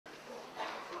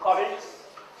Colleagues,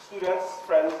 students,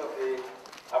 friends of the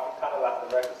African and Latin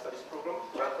American Studies program,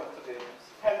 welcome to the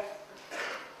 10th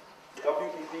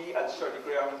WEB and Shirley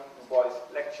Graham-Du Bois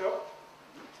lecture.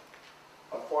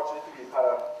 Unfortunately, we've had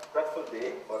a dreadful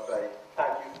day, but I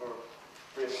thank you for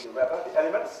braving the weather, the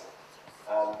elements,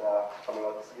 and coming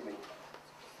out this evening.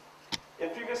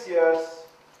 In previous years,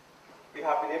 we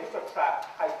have been able to attract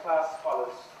high-class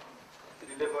scholars to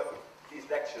deliver these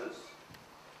lectures,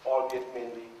 albeit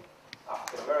mainly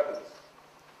African Americans.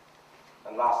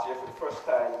 And last year, for the first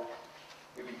time,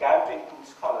 we began to include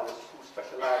scholars who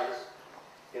specialize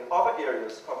in other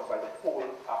areas covered by the whole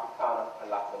Africana and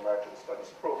Latin American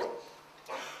Studies programs.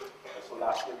 And so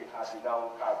last year we had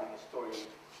renowned Caribbean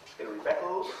historian Hilary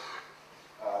Beckles.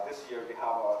 This year we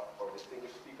have our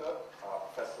distinguished speaker,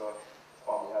 Professor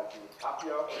Kwame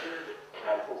Appiah,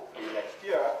 and hopefully next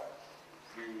year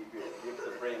we will be able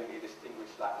to bring a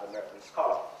distinguished Latin American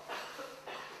scholar.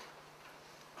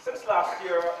 Since last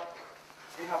year,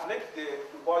 we have linked the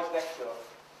Du Bois lecture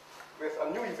with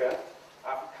a new event,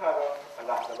 Africana and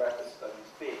Latin American Studies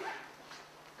Day.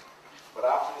 But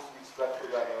after this week's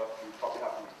dreadful weather, we probably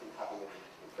have to rethink having it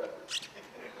in February.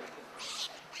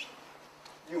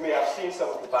 You may have seen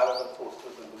some of the banners and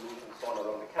posters and balloons and so on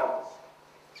around the campus.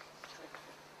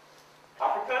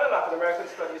 Africana and Latin American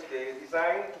Studies Day is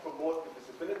designed to promote the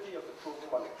visibility of the program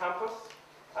on the campus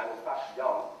and in fact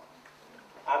beyond,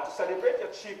 and to celebrate the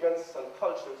achievements and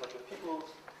cultures of the peoples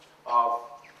of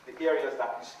the areas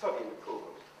that we study in the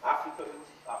program: Africans,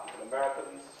 African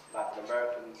Americans, Latin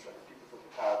Americans, and the peoples of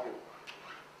the Caribbean.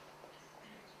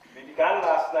 We began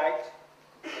last night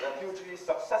with a hugely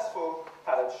successful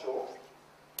talent show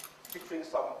featuring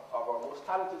some of our most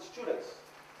talented students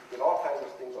who did all kinds of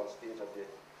things on stage at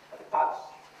the palace.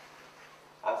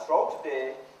 And throughout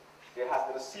today, there has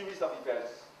been a series of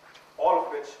events, all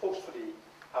of which hopefully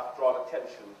have drawn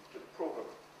attention to the program.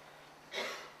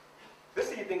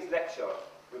 This evening's lecture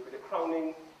will be the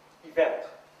crowning event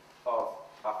of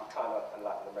Africana and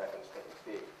Latin American Studies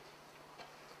Day.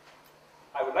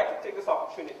 I would like to take this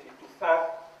opportunity to thank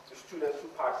the students who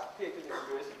participated in the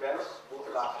various events, both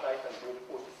last night and during the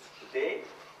course of today.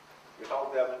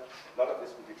 Without them, none of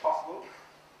this would be possible.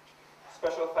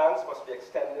 Special thanks must be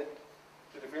extended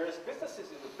to the various businesses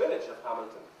in the village of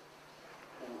Hamilton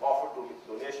who offered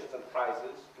donations and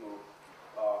prizes to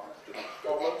the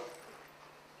performers,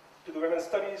 to the Women's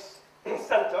Studies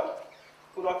Center,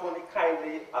 who not only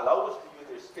kindly allowed us to use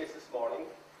their space this morning,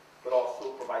 but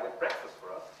also provided breakfast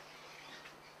for us.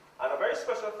 And a very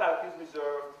special thank you is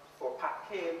reserved for Pat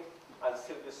Kane and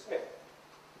Sylvia Smith,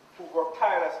 who worked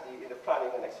tirelessly in the planning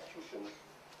and execution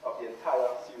of the entire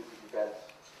series of events,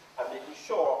 and making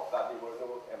sure that there were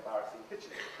no embarrassing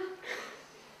pitches.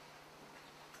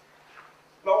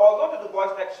 Now, although the Du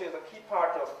Bois lecture is a key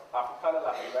part of Africana and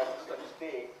Latin American Studies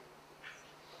Day,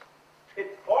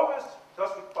 it always does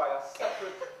require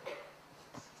separate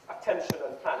attention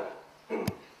and planning.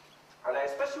 And I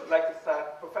especially would like to thank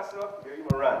Professor Mary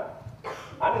Moran,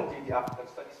 and indeed the African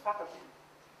Studies faculty,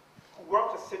 who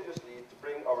worked assiduously to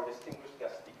bring our distinguished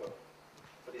guest speaker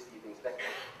for this evening's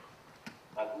lecture,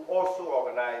 and who also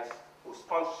organized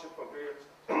sponsorship for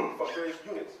various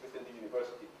units within the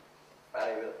university.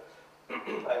 And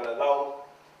I will allow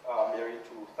Mary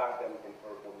to thank them in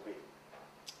her own way.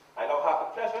 I now have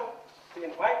the pleasure to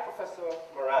invite Professor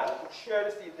Moran to chair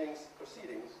this evening's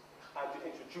proceedings and to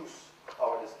introduce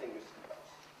our distinguished speakers.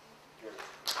 Mary.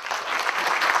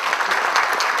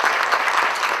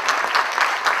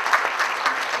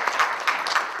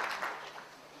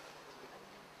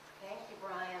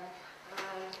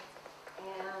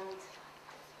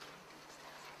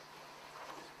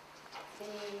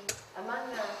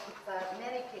 Among the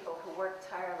many people who worked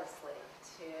tirelessly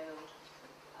to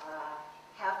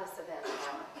have this event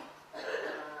happen,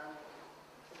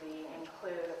 we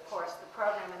include, of course, the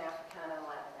Program in Africana and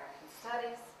Latin American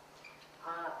Studies,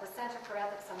 the Center for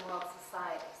Ethics and World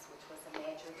Societies, which was a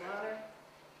major donor,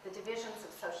 the Divisions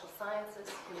of Social Sciences,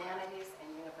 Humanities, and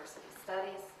University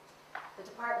Studies, the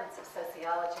Departments of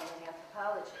Sociology and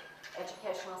Anthropology,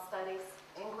 Educational Studies,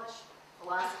 English,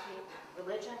 Philosophy,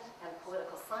 Religion, and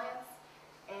Political Science,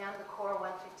 and the Core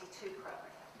 152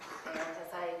 program. And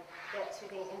as I get to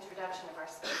the introduction of our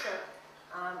speaker,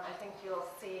 I think you'll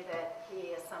see that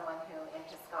he is someone who, in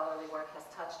his scholarly work, has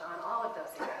touched on all of those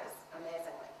areas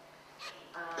amazingly.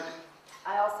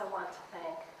 I also want to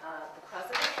thank the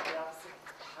president,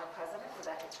 our president,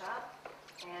 Rebecca Chott,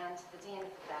 and the dean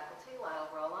of the faculty, Lyle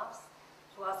Roloffs,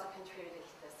 who also contributed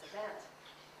to this event.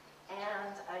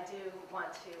 And I do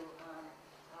want to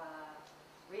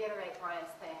reiterate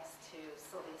Brian's thanks to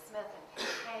Sylvia Smith and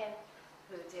Kate Kane,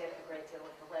 who did a great deal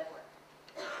of the legwork.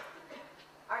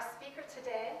 Our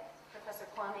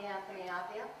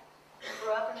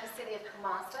up in the city of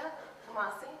Kumasi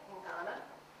in Ghana,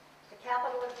 the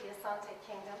capital of the Asante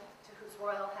Kingdom, to whose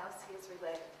royal house he is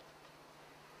related.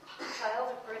 A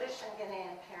child of British and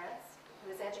Ghanaian parents,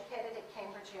 who was educated at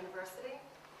Cambridge University,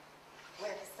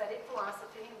 where he studied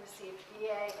philosophy and received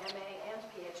BA, MA, and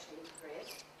PhD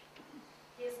degrees.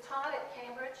 He is taught at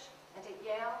Cambridge and at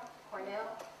Yale, Cornell,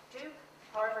 Duke,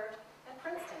 Harvard, and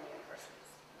Princeton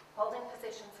universities, holding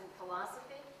positions in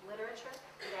philosophy, literature,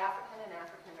 and African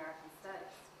American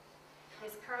studies. He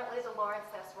is currently the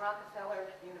Lawrence S. Rockefeller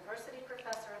University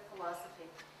Professor of Philosophy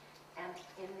and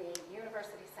in the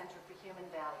University Center for Human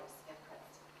Values at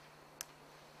Princeton.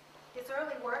 His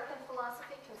early work in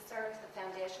philosophy concerned the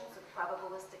foundations of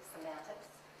probabilistic semantics,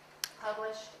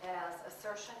 published as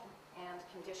Assertion and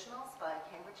Conditionals by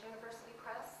Cambridge University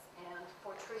Press, and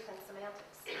For Truth and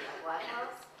Semantics by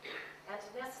Whitehouse, and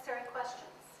Necessary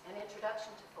Questions, An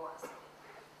Introduction to Philosophy,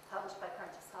 published by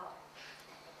Prentice Hall.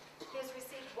 He has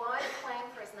received wide acclaim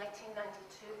for his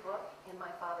 1992 book, In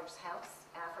My Father's House,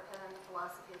 Africa and the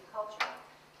Philosophy of Culture,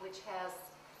 which has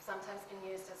sometimes been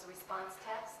used as a response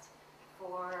text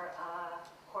for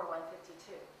Core 152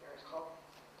 here at Colgate.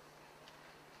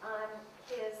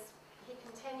 He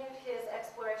continued his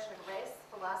exploration of race,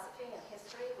 philosophy, and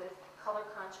history with Color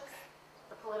Conscious,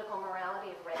 The Political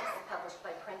Morality of Race, published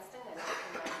by Princeton in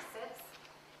 1996,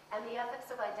 and The Ethics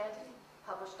of Identity,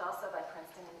 published also by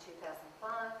Princeton in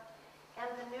 2005, and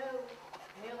the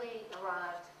newly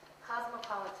arrived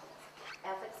Cosmopolitanism,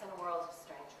 Ethics in a World of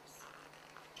Strangers.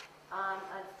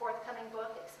 A forthcoming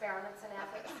book, Experiments in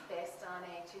Ethics, based on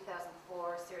a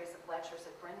 2004 series of lectures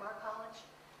at Bryn Mawr College,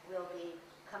 will be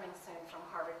coming soon from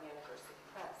Harvard University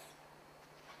Press.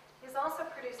 He has also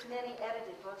produced many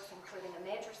edited books, including a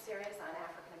major series on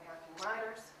African American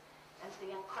writers, and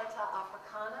the Encarta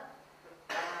Africana,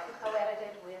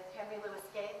 co-edited with Henry Louis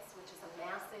Gates, which is a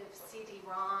massive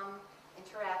CD-ROM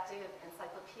interactive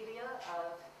encyclopedia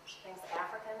of things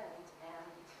African and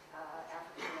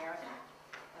African American,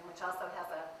 and which also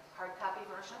has a hard copy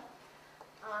version.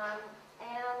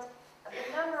 And the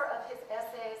number of his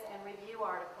essays and review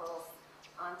articles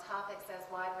on topics as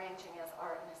wide-ranging as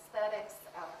art and aesthetics,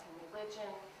 African religion,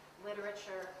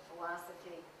 literature,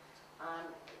 philosophy,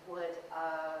 would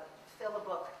fill a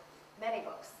book, many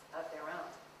books of their own.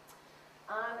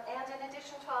 And in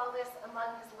addition to all this,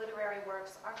 among his literary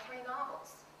works are 3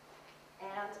 novels.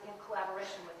 And in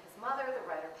collaboration with his mother, the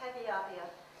writer Peggy Appiah,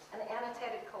 an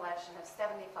annotated collection of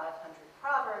 7,500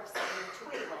 proverbs in the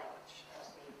Twi language of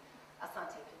the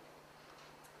Asante people.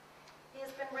 He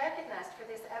has been recognized for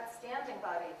this outstanding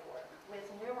body of work with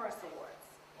numerous awards,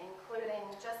 including,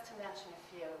 just to mention a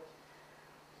few,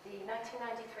 the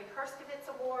 1993 Herskovits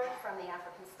Award from the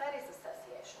African Studies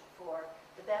Association for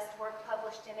the best work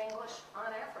published in English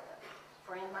on Africa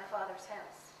for In My Father's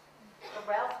House, the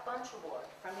Ralph Bunche Award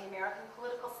from the American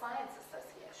Political Science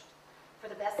Association for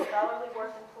the best scholarly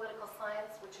work in political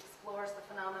science which explores the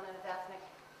phenomenon of ethnic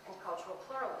and cultural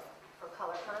pluralism for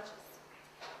Color Conscious,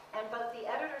 and both the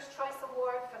Editor's Choice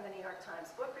Award from the New York Times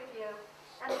Book Review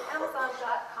and the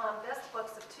Amazon.com Best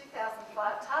Books of 2005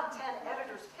 Top 10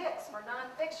 Editors' Picks for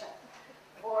Nonfiction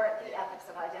for The Ethics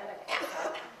of Identity.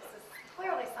 So this is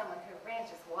clearly someone who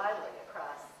ranges widely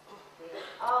across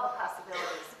all the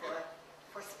possibilities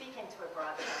for speaking to a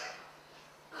broad public.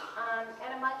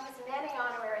 And among his many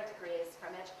honorary degrees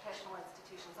from educational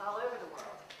institutions all over the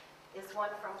world is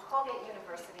one from Colgate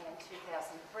University in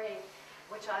 2003,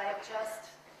 which I have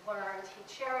just learned he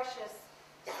cherishes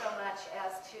so much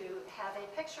as to have a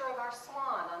picture of our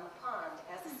swan on the pond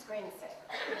as a screensaver.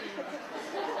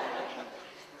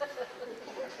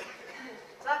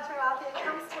 Dr. Appiah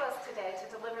comes to us today to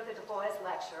deliver the Du Bois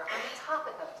lecture on the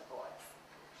topic of Du Bois.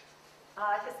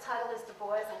 His title is Du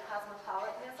Bois and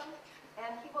Cosmopolitanism,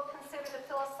 and he will consider the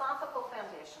philosophical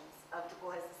foundations of Du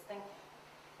Bois' thinking,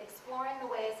 exploring the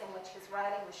ways in which his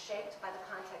writing was shaped by the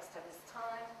context of his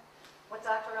time, what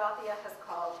Dr. Appiah has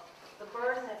called the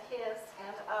burden of his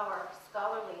and our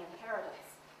scholarly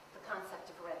inheritance, the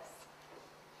concept of race.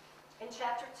 In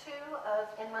Chapter 2 of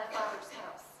In My Father's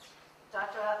House,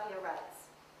 Dr. Appiah writes,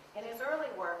 in his early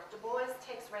work, Du Bois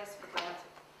takes race for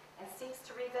granted and seeks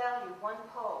to revalue one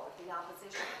pole of the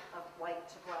opposition of white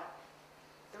to black.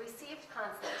 The received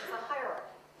concept is a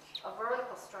hierarchy, a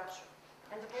vertical structure,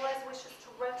 and Du Bois wishes to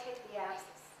rotate the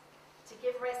axis, to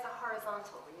give race a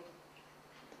horizontal reading,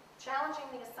 challenging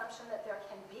the assumption that there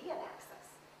can be an axis,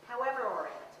 however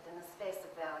oriented in the space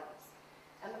of values,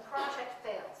 and the project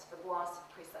fails for gloss of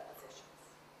presuppositions.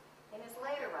 In his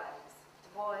later writings, Du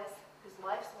Bois, whose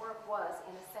life's work was,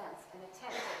 in a sense, an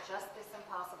attempt at just this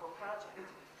impossible project,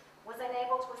 was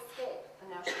unable to escape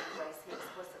the notion of race he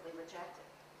explicitly rejected.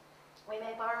 We may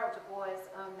may borrow Du Bois'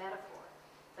 own metaphor,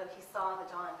 though he saw the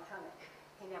dawn coming,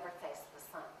 he never faced the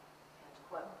sun, end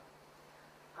quote.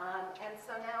 And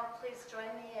so now please join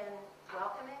me in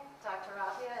welcoming Dr.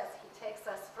 Appiah as he takes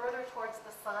us further towards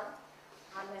the sun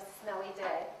on this snowy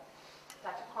day.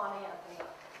 Dr. Kwame Anthony.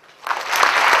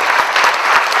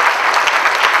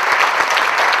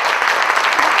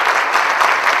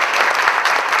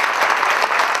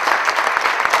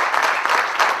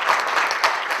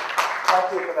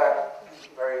 Thank you for that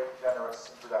very generous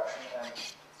introduction. And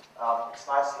it's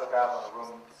nice to look out on a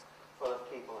room full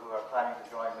of people who are planning to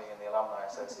join me in the Alumni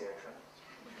Association.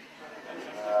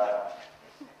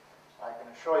 I can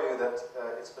assure you that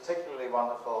it's particularly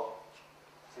wonderful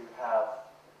to have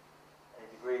a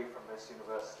degree from this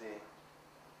university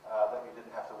that you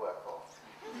didn't have to work for.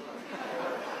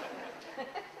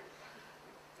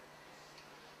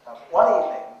 One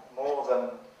evening, more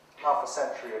than half a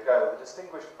century ago, the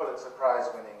distinguished Pulitzer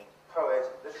Prize-winning poet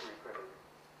and literary critic,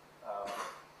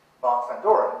 Mark Van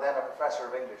Doren, then a professor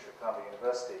of English at Columbia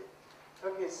University,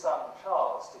 took his son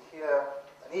Charles to hear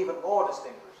an even more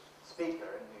distinguished speaker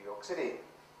in New York City.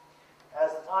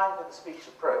 As the time for the speech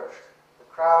approached, the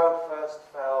crowd first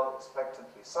fell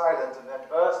expectantly silent and then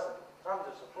burst into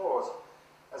thunderous applause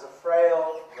as a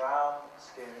frail,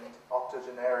 brown-skinned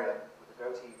octogenarian with a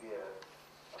goatee beard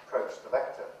approached the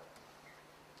lectern.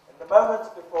 In the moments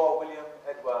before William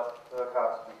Edward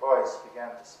Burghardt Du Bois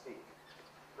began to speak,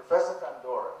 Professor Van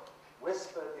Doren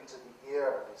whispered into the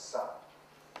ear of his son,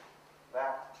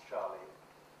 "That, Charlie,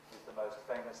 is the most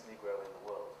famous Negro in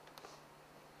the world."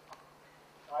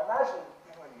 I imagine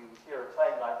when you hear a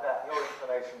claim like that, your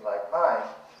inclination, like mine,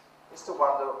 is to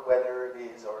wonder whether it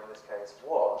is, or in this case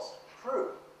was,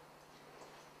 true.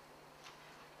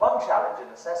 One challenge in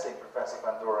assessing Professor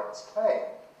Van Doren's claim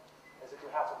is that you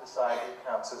have to decide who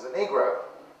counts as a Negro.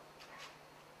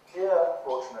 Here,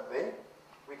 fortunately,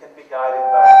 we can be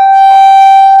guided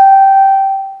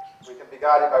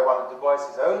by one of Du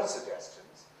Bois's own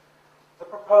suggestions, the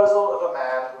proposal of a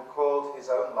man who called his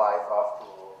own life, after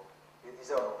all,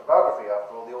 his own autobiography,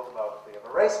 after all, the autobiography of a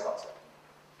race concept.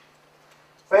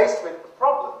 Faced with the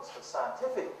problems for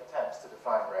scientific attempts to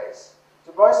define race,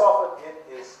 Du Bois offered in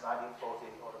his 1940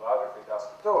 autobiography, Dusk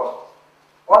of Dawn,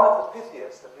 one of the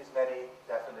pithiest of his many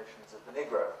definitions of the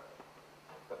Negro.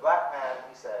 The black man,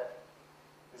 he said,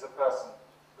 is a person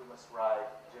who must ride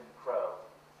Jim Crow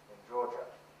in Georgia.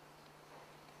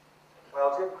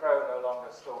 Well, Jim Crow no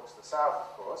longer stalks the South,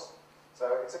 of course,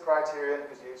 so it's a criterion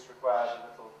whose use requires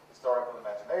a little historical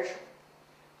imagination.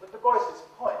 But Du Bois's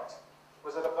point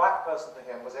was that a black person to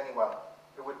him was anyone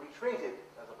who would be treated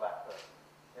as a black person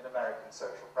in American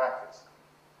social practice.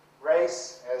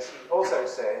 Race, as he also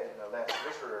said in a less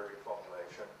literary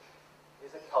formulation,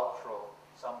 is a cultural,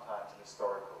 sometimes an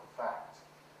historical fact.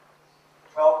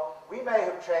 Well, we may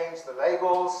have changed the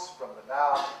labels from the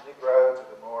noun Negro to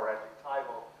the more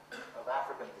adjectival of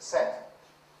African descent,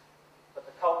 but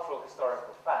the cultural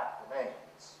historical fact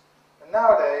remains. And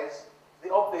nowadays,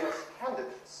 the obvious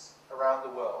candidates around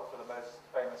the world for the most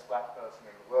famous black person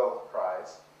in the world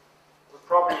prize would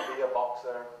probably be a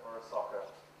boxer or a soccer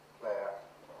player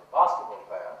or a basketball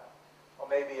player, or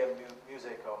maybe a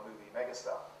music or movie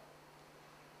megastar.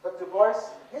 But Du Bois,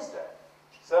 in his day,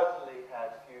 certainly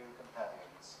had few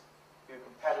companions, few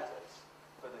competitors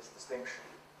for this distinction.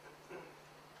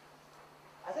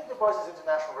 I think Du Bois's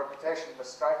international reputation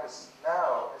must strike us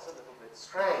now as a little bit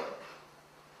strange.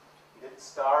 He didn't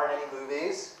star in any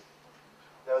movies,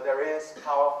 though there is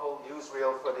powerful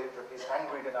newsreel footage of his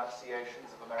angry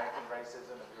denunciations of American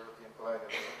racism and European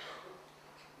colonialism.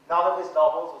 None of his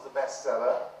novels was a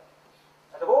bestseller,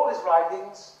 and of all his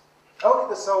writings, only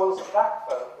The Souls of Black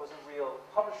Folk was a real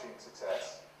publishing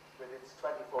success, with its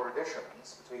 24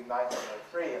 editions between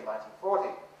 1903 and 1940.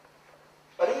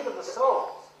 But even The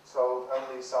Souls sold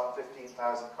only some 15,000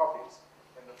 copies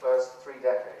in the first 3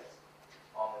 decades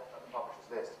on the publisher's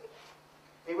list.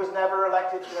 He was never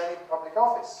elected to any public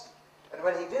office, and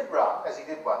when he did run, as he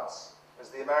did once, as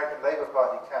the American Labour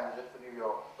Party candidate for New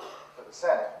York for the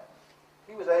Senate,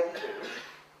 he was 82,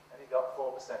 and he got 4%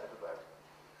 of the vote.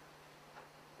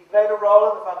 He played a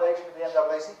role in the foundation of the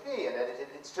NAACP and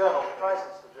edited its journal, The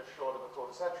Crisis, for just short of a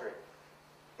quarter century.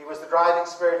 He was the driving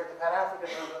spirit of the Pan-African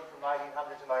movement from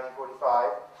 1900 to 1945,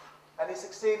 and he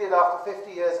succeeded after 50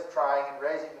 years of trying in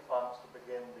raising the funds to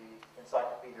begin the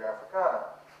Encyclopedia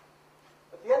Africana.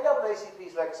 But the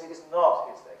NAACP's legacy is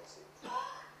not his legacy.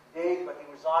 Indeed, when he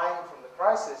resigned from the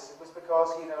Crisis, it was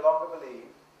because he no longer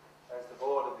believed, as the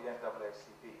board of the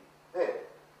NAACP did,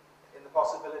 in the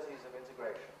possibilities of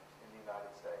integration in the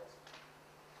United States.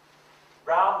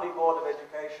 Brownlee Board of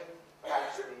Education,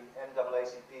 perhaps the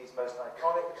NAACP's most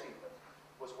iconic achievement,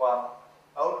 was won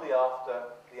only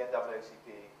after the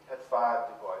NAACP had fired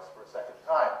Du Bois for a second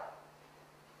time.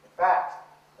 In fact,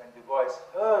 when Du Bois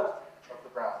heard of the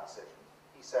Brown decision,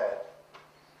 he said,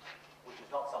 which is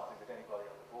not something that anybody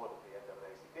on the board of the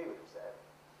NAACP would have said,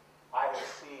 "I have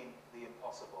seen the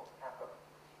impossible happen."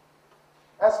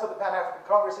 As for the Pan-African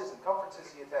Congresses and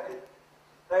conferences he attended,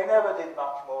 they never did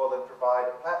much more than provide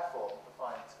a platform for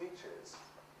fine speeches,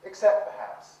 except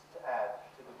perhaps to add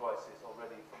to Du Bois's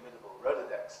already formidable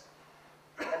Rolodex.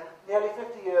 And nearly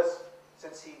 50 years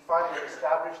since he finally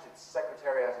established its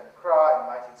secretariat in Accra in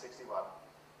 1961,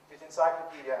 his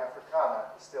Encyclopedia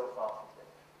Africana is still far from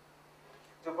finished.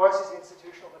 Du Bois's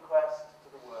institutional bequest to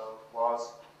the world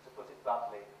was, to put it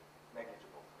bluntly,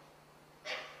 negligible.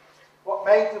 What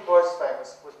made Du Bois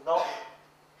famous was not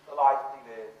the life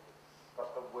he lived,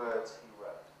 but the words he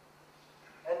wrote.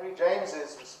 Henry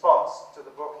James's response to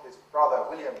the book his brother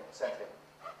William sent him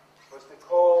was to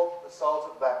call The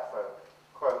Salted Black Folk,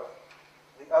 quote,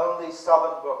 "the only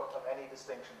Southern book of any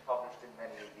distinction published in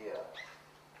many a year."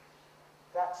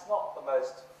 That's not the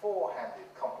most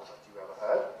four-handed compliment you ever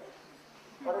heard,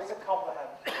 but it's a compliment,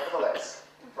 nevertheless,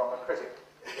 from a critic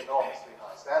with enormously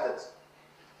high standards.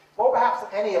 More perhaps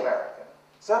than any American,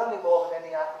 certainly more than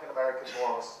any African-American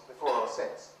before or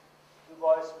since, Du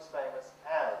Bois was famous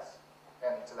as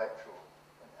an intellectual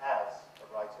and as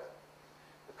a writer.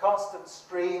 The constant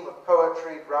stream of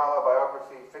poetry, drama,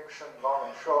 biography, fiction, long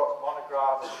and short,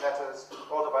 monographs, letters,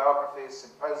 autobiographies,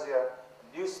 symposia,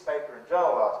 and newspaper and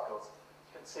journal articles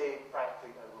can seem,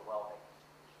 frankly, overwhelming.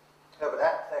 Herbert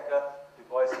Ackthecker, Du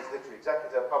Bois's literary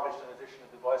executor, published an edition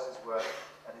of Du Bois's work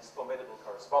and his formidable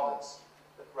correspondence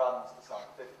that runs to some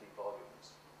 50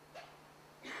 volumes.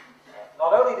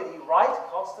 Not only did he write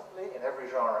constantly in every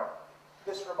genre,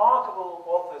 this remarkable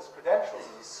author's credentials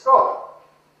as a scholar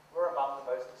were among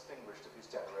the most distinguished of his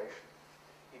generation.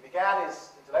 He began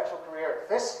his intellectual career at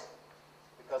Fisk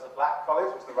because a black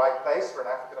college was the right place for an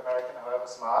African-American, however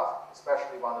smart,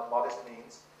 especially one of modest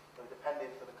means, who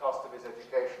depended for the cost of his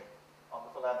education on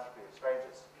the philanthropy of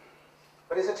strangers.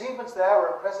 But his achievements there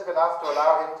were impressive enough to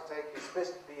allow him to take his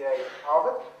Fisk BA at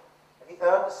Harvard, and he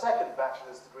earned a second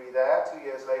bachelor's degree there 2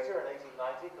 years later in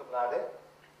 1890, cum laude,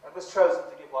 and was chosen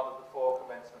to give one of the 4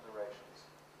 commencement orations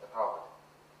at Harvard.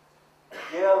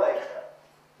 A year later,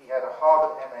 he had a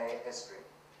Harvard MA in history,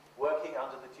 working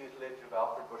under the tutelage of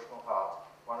Alfred Bushnell Hart,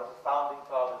 one of the founding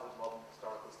fathers of modern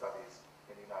historical studies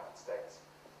in the United States.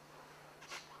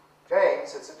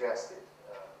 James had suggested,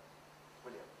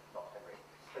 William, not Henry,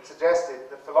 had suggested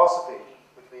that philosophy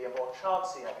would be a more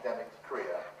chancy academic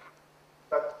career,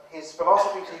 but his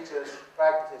philosophy teacher's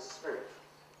pragmatist spirit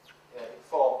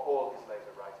informed all his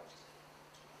later writings.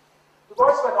 Du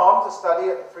Bois went on to study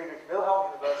at the Friedrich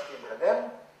Wilhelm University in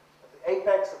Berlin, at the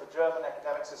apex of a German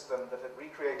academic system that had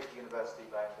recreated the university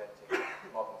by inventing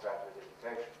modern graduate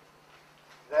education.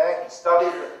 There he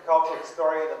studied with the cultural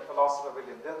historian and philosopher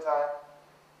William Dilthey.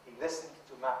 He listened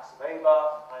to Max Weber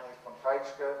and Heinrich von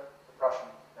Treitschke, the Prussian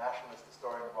nationalist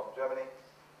historian of modern Germany,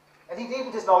 and he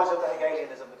deepened his knowledge of the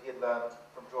Hegelianism that he had learned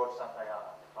from George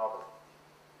Santayana at Harvard.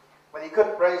 When he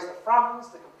couldn't raise the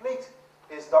funds to complete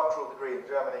his doctoral degree in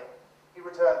Germany, he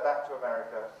returned back to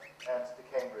America and to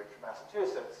Cambridge,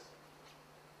 Massachusetts.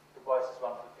 Du Bois is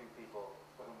one of the few people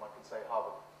for whom one can say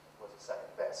Harvard was a second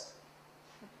best.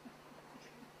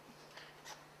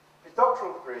 His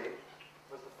doctoral degree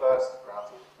was the first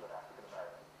granted to an African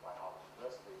American by Harvard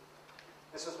University.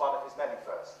 This was one of his many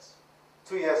firsts.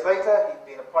 2 years later, he'd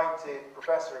been appointed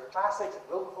professor of classics at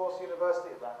Wilberforce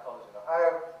University, a black college in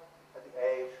Ohio, at the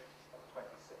age of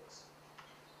 26.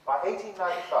 By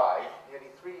 1895,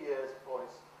 nearly 3 years before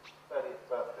his 30th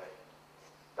birthday,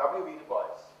 W.E. Du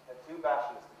Bois had 2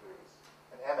 bachelor's degrees,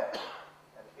 an MA,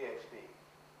 and a PhD.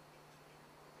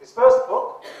 His first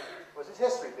book was his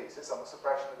history thesis on the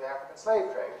suppression of the African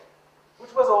slave trade,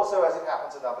 which was also, as it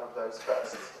happens, another of those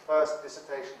firsts, the first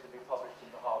dissertation to be published in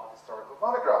the Harvard Historical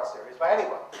Monograph series by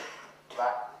anyone,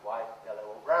 black, white, yellow,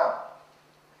 or brown.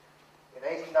 In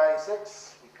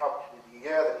 1896, the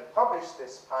year that he published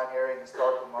this pioneering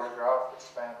historical monograph that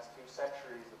spans 2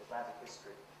 centuries of Atlantic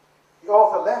history, the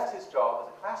author left his job as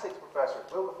a classics professor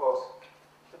at Wilberforce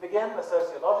to begin the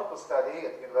sociological study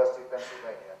at the University of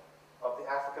Pennsylvania of the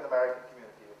African-American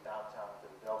community of downtown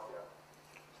Philadelphia.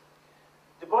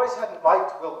 Du Bois hadn't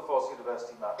liked Wilberforce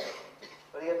University much,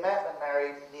 but he had met and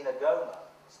married Nina Goma,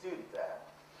 a student there,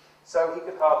 so he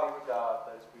could hardly regard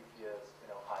those brief years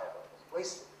in Ohio as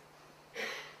wasted.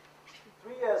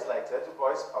 3 years later, Du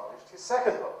Bois published his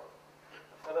second book,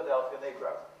 The Philadelphia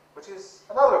Negro, which is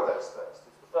another of those firsts.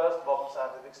 It's the first modern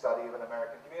scientific study of an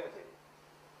American community.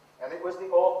 And it was the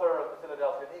author of The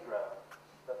Philadelphia Negro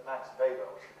that Max Weber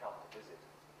was to come to visit.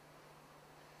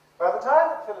 By the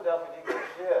time that Philadelphia Negro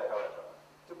appeared, however,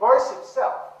 Du Bois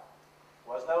himself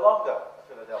was no longer a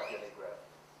Philadelphia Negro.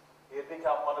 He had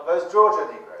become one of those Georgia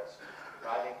Negroes,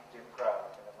 riding Jim Crow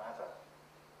in Atlanta.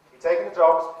 He'd taken a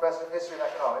job as professor of history and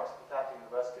economics at Atlanta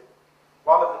University,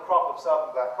 one of the crop of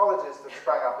southern black colleges that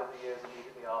sprang up in the years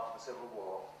immediately after the Civil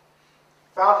War.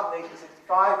 Founded in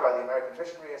 1865 by the American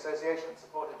Missionary Association and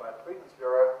supported by the Freedmen's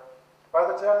Bureau, by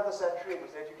the turn of the century it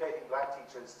was educating black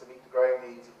teachers to meet the growing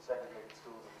needs of the segregated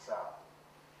schools of the South.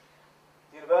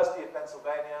 The University of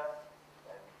Pennsylvania,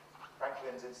 and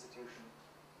Franklin's institution,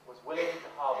 was willing to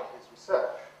harbor his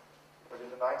research, but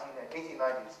in the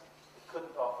 1890s it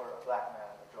couldn't offer a black man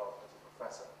a job as a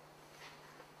professor.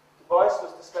 Du Bois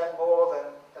was to spend more than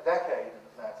a decade in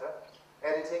Atlanta,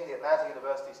 editing the Atlanta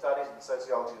University Studies in the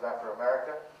Sociology of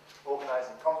Afro-America,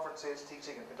 organizing conferences,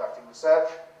 teaching and conducting research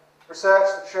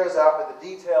that shows up in the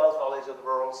detailed knowledge of the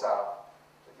rural South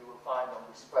that you will find on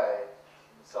display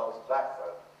in the Souls of Black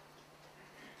Folk.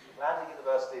 Atlanta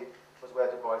University was where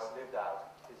Du Bois lived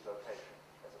out his vocation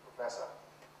as a professor.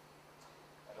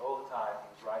 And all the time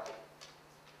he was writing.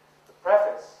 The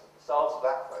preface of the Souls of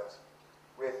Black Folk,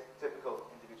 with typical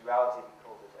individuality, he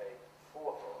called it a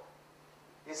forethought,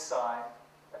 is signed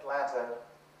Atlanta,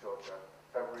 Georgia,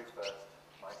 February 1st,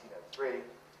 1903,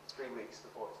 3 weeks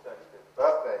before his 35th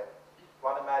birthday.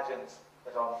 One imagines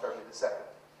that on February the 2nd,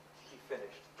 he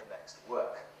finished the next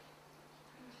work.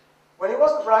 When he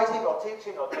wasn't writing or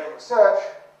teaching or doing research,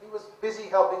 he was busy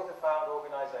helping to found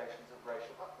organizations of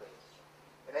racial uplift.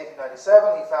 In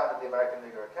 1897, he founded the American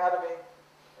Negro Academy.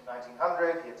 In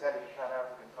 1900, he attended the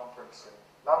Pan-African Conference in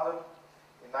London.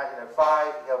 In 1905,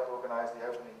 he helped organize the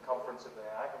opening conference of the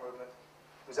Niagara Movement,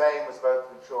 whose aim was both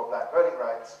to ensure black voting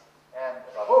rights and,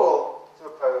 above all, to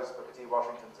oppose Booker T.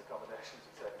 Washington's accommodations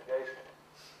of segregation.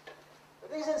 But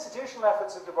these institutional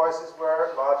efforts of Du Bois's were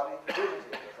largely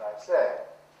fugitive, as I've said.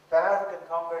 Pan-African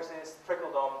congresses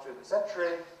trickled on through the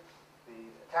century, the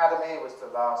Academy was to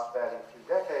last barely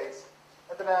 2 decades,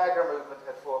 and the Niagara Movement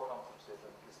had 4 conferences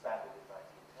and disbanded in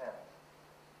 1910.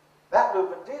 That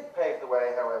movement did pave the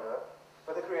way, however,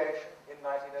 for the creation in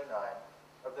 1909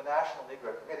 of the National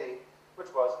Negro Committee,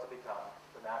 which was to become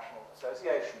the National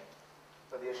Association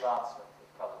for the Advancement of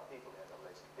Colored People, the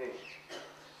NAACP.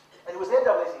 And it was the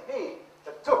NAACP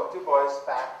that took Du Bois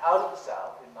back out of the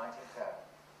South in 1910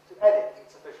 to edit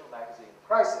its official magazine, The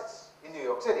Crisis, in New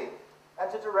York City,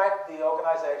 and to direct the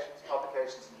organization's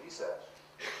publications and research,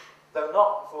 though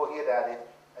not before he had added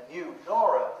a new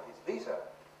genre to his vita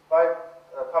by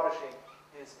publishing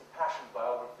his impassioned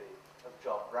biography of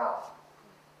John Brown.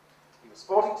 He was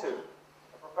 42,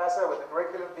 a professor with a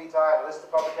curriculum vitae and a list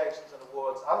of publications and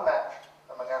awards unmatched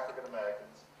among African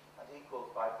Americans and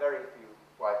equaled by very few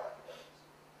white academics.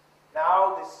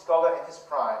 Now, this scholar in his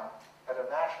prime had a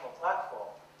national platform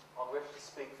on which to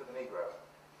speak for the Negro.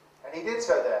 And he did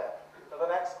so there for the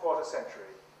next quarter century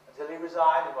until he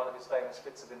resigned in one of his famous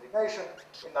fits of indignation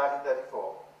in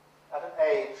 1934, at an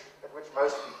age at which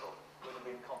most people would have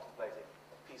been contemplating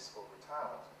a peaceful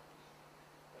retirement.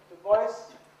 But Du Bois,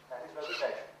 at his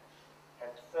resignation,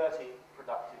 had 30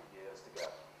 productive years to go.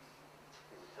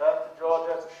 He returned to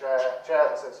Georgia to chair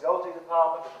the sociology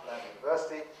department at Atlanta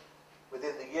University.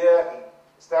 Within the year, he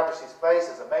established his place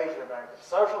as a major American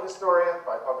social historian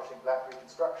by publishing Black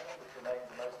Reconstruction, which remains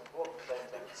the most important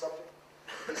scientific subject.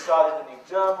 He started a new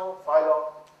journal,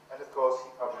 Phylon, and of course he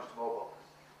published more books.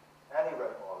 And he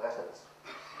wrote more letters.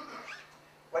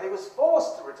 When he was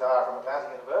forced to retire from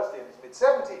Atlanta University in his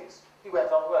mid-70s, he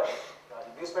went on working,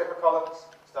 writing newspaper columns,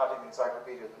 starting the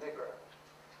Encyclopedia of the Negro.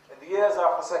 In the years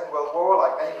after the Second World War,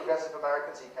 like many progressive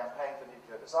Americans, he campaigned for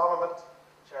nuclear disarmament,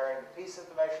 chairing the Peace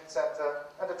Information Center,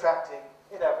 and attracting,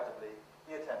 inevitably,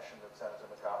 the attention of Senator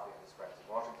McCarthy and his friends in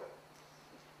Washington.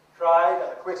 Tried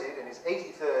and acquitted in his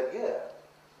 83rd year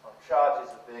on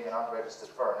charges of being an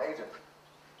unregistered foreign agent,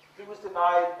 he was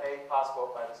denied a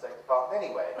passport by the State Department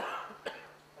anyway,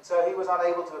 and so he was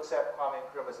unable to accept Kwame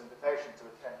Nkrumah's invitation to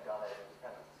attend Ghana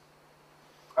independence.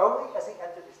 Only as he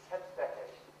entered his 10th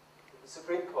decade did the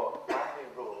Supreme Court finally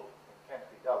rule in Kent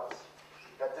v. Dulles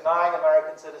that denying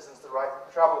American citizens the right to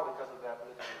travel because of their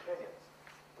political opinions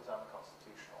was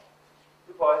unconstitutional.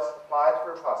 Du Bois applied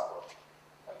for a passport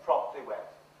and promptly went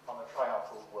on a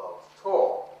triumphal world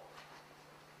tour.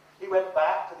 He went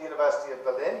back to the University of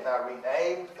Berlin, now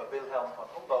renamed for Wilhelm von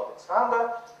Humboldt, its founder,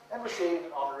 and received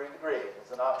an honorary degree as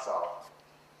an Arzt.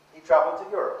 He traveled to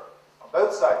Europe on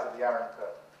both sides of the Iron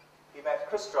Curtain. He met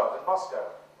Khrushchev in Moscow,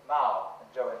 Mao, and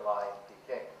Zhou Enlai in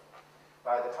Peking.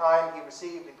 By the time he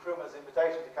received Nkrumah's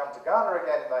invitation to come to Ghana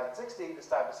again in 1960, this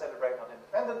time to celebrate not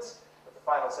independence, but the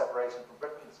final separation from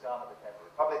Britain as Ghana became a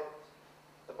republic,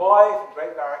 the boy from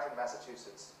Great Barrington,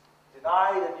 Massachusetts,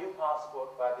 denied a new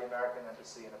passport by the American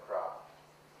embassy in Accra,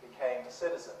 became a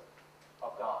citizen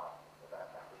of Ghana, of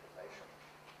that African nation.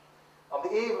 On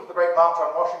the eve of the Great March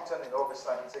on Washington in August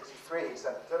 1963, he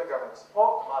sent a telegram of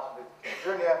support to Martin Luther King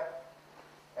Jr.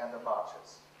 and the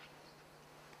marchers.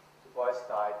 Du Bois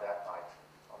died that night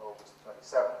on August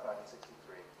 27,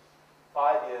 1963,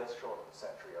 5 years short of a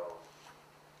century old.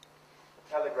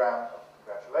 The telegram of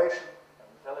congratulation and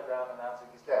the telegram announcing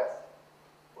his death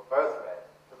were both read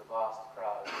to the vast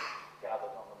crowd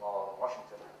gathered on the Mall in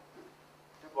Washington.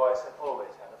 Du Bois had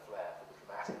always had a flair for the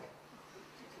dramatic.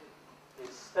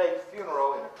 His state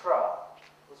funeral in Accra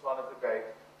was one of the great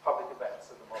public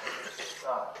events of the modern history of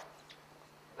Ghana.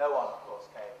 No one, of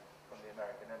course, came from the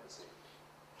American embassy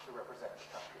to represent the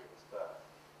country of his birth.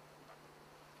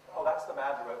 Oh, that's the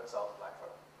man who wrote The Souls of Black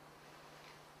Folk.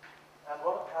 And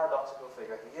what a paradoxical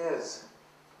figure he is.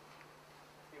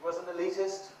 He was an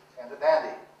elitist and a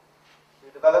dandy who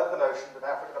developed the notion that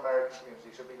African American community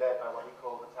should be led by what he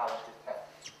called the talented 10.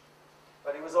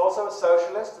 But he was also a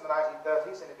socialist in the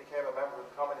 1930s, and he became a member of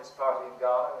the Communist Party in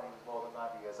Ghana when he was more than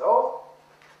 90 years old,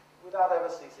 without ever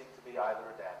ceasing to be either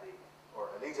a dandy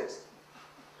or an elitist.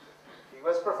 He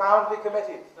was profoundly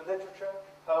committed to literature,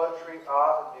 poetry,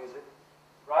 art, and music,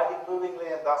 writing movingly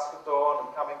in dusk of dawn and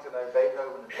coming to know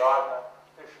Beethoven and Wagner,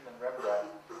 Titian and Rembrandt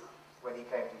when he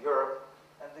came to Europe,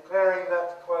 and declaring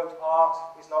that, quote, art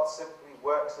is not simply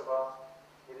works of art,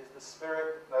 it is the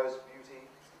spirit that knows beauty,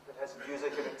 that has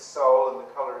music in its soul and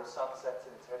the colour of sunsets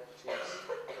in its head cheeks,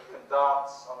 that can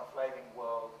dance on a flaming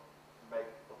world and make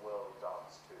the world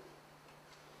dance too.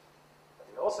 But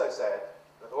he also said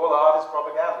that all art is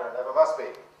propaganda and ever must be,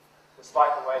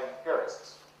 despite the waning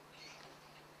purists.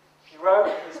 He wrote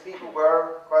that his people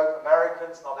were, quote,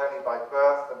 Americans not only by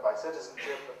birth and by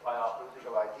citizenship, but by our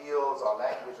political ideals, our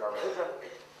language, our religion,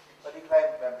 but he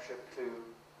claimed membership too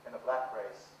in a black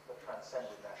race that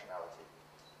transcended nationality.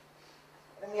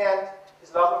 And in the end,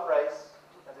 his love of race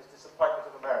and his disappointment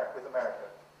with America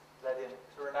led him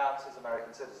to renounce his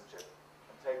American citizenship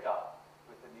and take up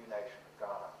with the new nation of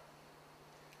Ghana.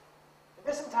 In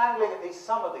disentangling at least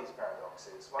some of these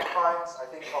paradoxes, one finds, I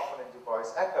think, often in Du Bois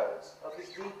echoes of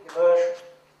his deep immersion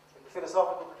in the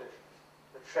philosophical traditions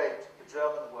that shaped the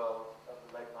German world of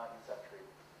the late 19th century,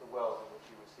 the world in which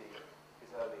he received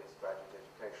his earliest graduate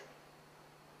education.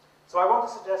 So I want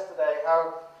to suggest today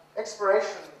how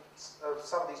exploration of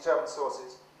some of these German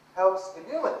sources helps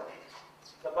illuminate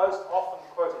the most often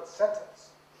quoted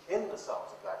sentence in The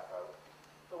Souls of Black Folk,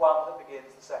 the one that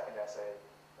begins the second essay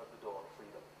of The Dawn of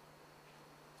Freedom.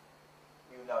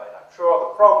 You know it, I'm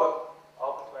sure. The problem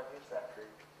of the 20th century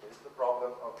is the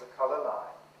problem of the colour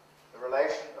line, the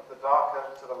relation of the darker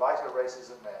to the lighter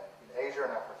races of men in Asia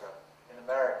and Africa, in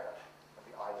America, and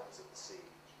the islands of the sea.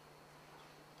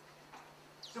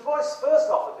 Du Bois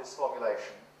first offered this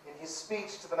formulation in his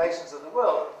speech to the nations of the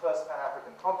world at the First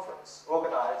Pan-African Conference,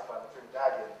 organised by the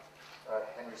Trinidadian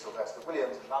Henry Sylvester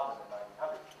Williams in London in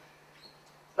 1900.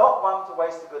 Not one to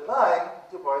waste a good line,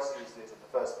 Du Bois used it in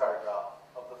the first paragraph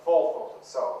of the Forethought of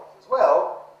Souls as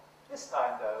well, this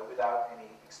time, though, without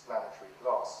any explanatory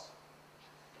gloss.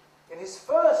 In his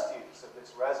first use of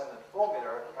this resonant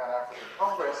formula at the Pan-African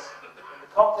Congress, in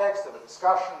the context of a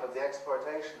discussion of the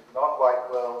exploitation of the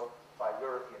non-white world by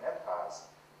European empires,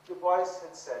 Du Bois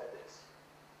had said this: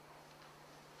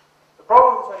 the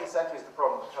problem of the 20th century is the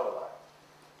problem of the colour line.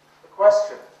 The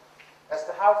question as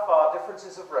to how far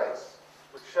differences of race,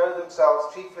 which show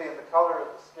themselves chiefly in the colour of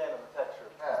the skin and the texture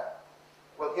of hair,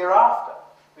 will hereafter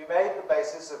be made the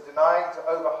basis of denying to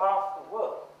over half the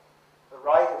world the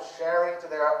right of sharing to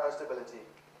their utmost ability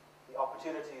the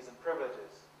opportunities and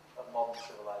privileges of modern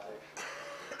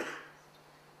civilization.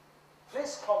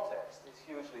 This context is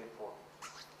hugely important.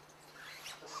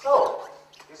 The Soul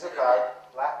is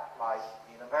about black life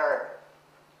in America.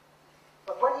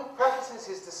 But when he prefaces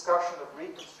his discussion of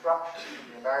Reconstruction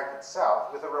in the American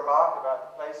South with a remark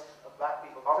about the place of black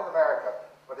people not in America,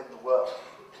 but in the world,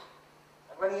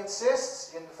 and when he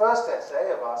insists in the first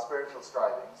essay of our spiritual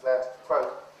strivings that,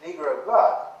 quote, Negro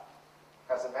blood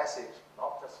has a message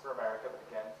not just for America, but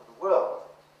again for the world,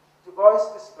 Du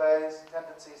Bois displays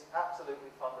tendencies absolutely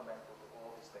fundamental to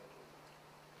all his thinking.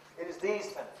 It is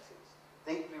these tendencies,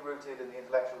 deeply rooted in the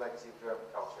intellectual legacy of German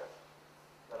culture,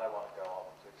 that I want to go on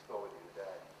to explore with you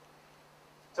today.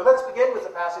 So let's begin with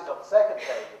the passage on the second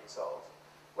page of The Souls,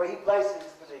 where he places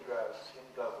the Negroes in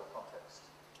global context.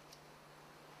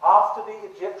 After the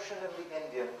Egyptian and the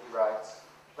Indian, he writes,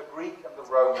 the Greek and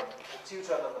the Roman, the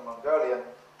Teuton and the Mongolian,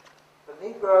 the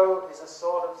Negro is a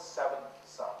sort of seventh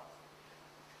son.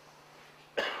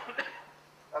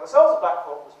 Now, The Souls of Black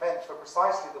Folk was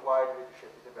precisely the wide readership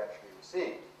it eventually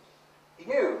received. He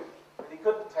knew that he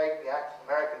couldn't take the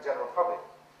American general public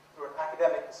through an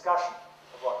academic discussion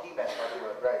of what he meant by the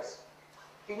word race.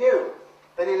 He knew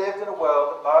that he lived in a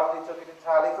world that largely took it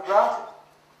entirely for granted,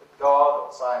 that God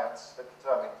or science that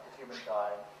determined that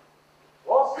humankind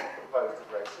was composed of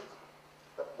races,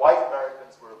 that white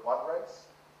Americans were of one race,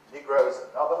 Negroes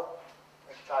another,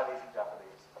 and Chinese and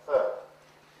Japanese a third.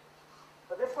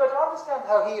 But if we're to understand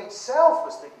how he himself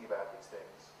was thinking about these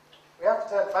things, we have to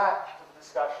turn back to the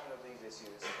discussion of these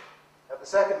issues at the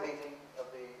second meeting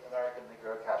of the American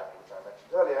Negro Academy, which I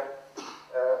mentioned earlier,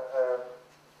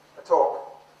 a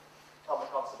talk on the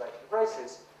conservation of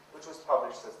races, which was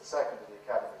published as the second of the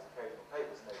Academy's occasional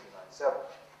papers in 1897.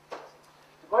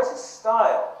 Du Bois's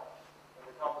style in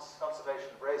the conservation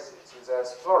of races is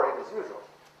as florid as usual,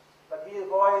 but he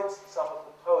avoids some of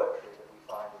the poetry that we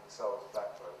find in the Souls of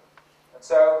Black Folk. And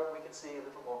so we can see a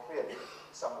little more clearly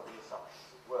some of the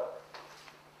assumptions at work.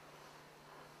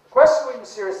 The question we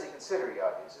must seriously consider, he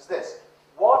argues, is this: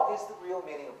 what is the real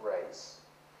meaning of race?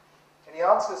 And he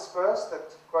answers first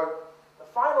that, quote, the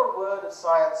final word of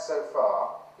science so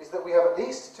far is that we have at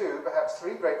least two, perhaps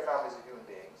three great families of human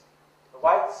beings, the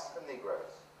whites and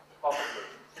Negroes, possibly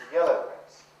the yellow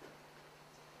race.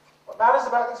 What matters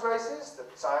about these races that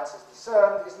science has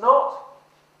discerned is not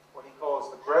what he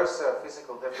calls the grosser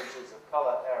physical differences of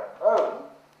color, hair, and bone,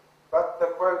 but the,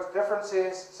 quote,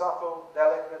 differences, subtle,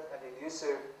 delicate, and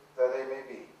elusive though they may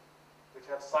be, which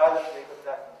have silently but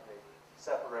definitely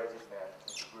separated men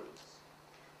into groups.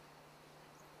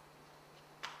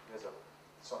 Here's a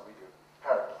sort of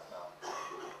paragraph now.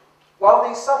 While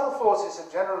these subtle forces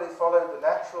have generally followed the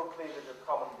natural cleavage of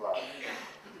common blood,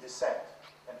 descent,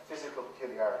 and physical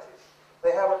peculiarities,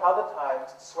 they have at other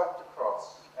times swept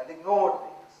across and ignored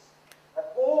these.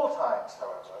 At all times,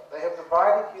 however, they have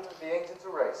divided human beings into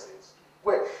races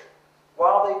which,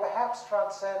 while they perhaps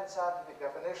transcend scientific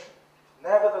definition,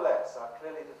 nevertheless are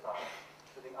clearly defined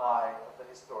to the eye of the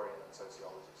historian and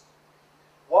sociologist.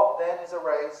 What then is a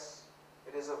race?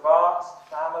 It is a vast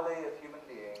family of human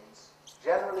beings,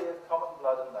 generally of common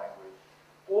blood and language,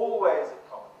 always of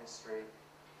common history,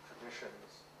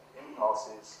 traditions, and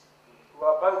impulses, who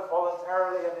are both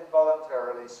voluntarily and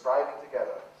involuntarily striving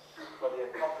together for the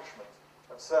accomplishment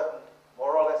of certain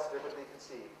more or less vividly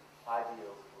conceived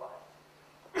ideals of life.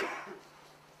 Du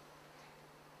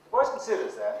Bois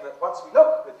considers, then, that once we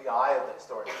look with the eye of the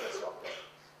historian and sociologist,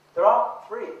 there are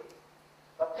three,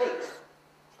 but 8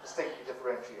 distinctly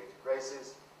differentiated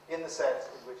races in the sense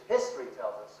in which history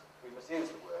tells us we must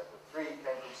use the word. The 3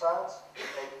 came from science, and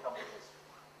 8 come from history.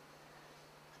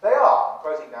 They are, I'm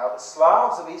quoting now, the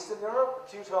Slavs of Eastern Europe, the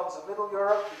Teutons of Middle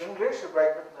Europe, the English of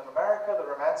Great Britain and America, the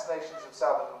Romance nations of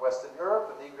Southern and Western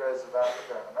Europe, the Negroes of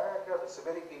Africa and America, the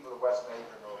Semitic people of Western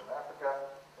Asia and Northern Africa,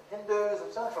 the Hindus of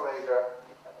Central Asia,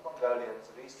 and the Mongolians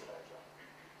of Eastern Asia.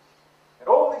 And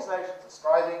all these nations are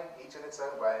striving, each in its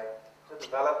own way, to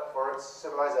develop for its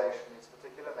civilization its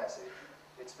particular message,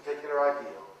 its particular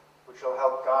ideal, which shall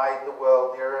help guide the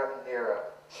world nearer and nearer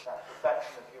to that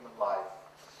perfection of human life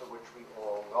for which we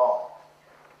all long.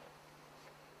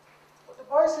 What Du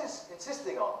Bois is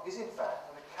insisting on is, in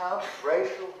fact, an account of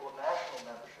racial or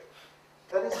national membership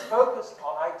that is focused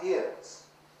on ideas,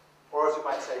 or as you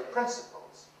might say,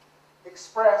 principles,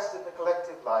 expressed in the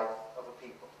collective life of a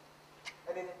people.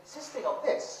 And in insisting on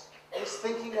this, he is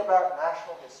thinking about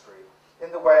national history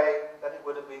in the way that it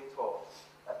would have been taught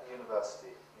at the university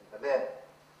in Berlin.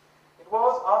 It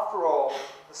was, after all,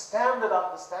 the standard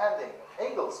understanding of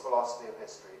Hegel's philosophy of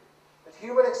history that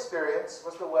human experience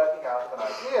was the working out of an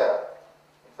idea,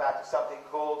 in fact, of something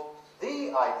called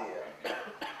the idea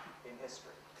in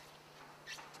history.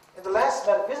 In the less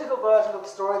metaphysical version of the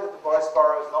story that Du Bois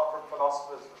borrows not from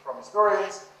philosophers but from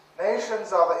historians,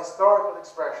 nations are the historical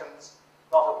expressions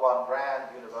not of one grand,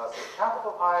 universal,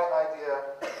 capital I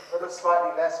idea, but of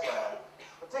slightly less grand,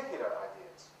 particular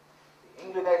ideas.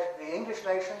 The English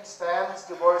nation stands,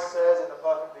 Du Bois says in a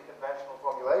perfectly conventional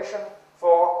formulation,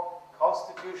 for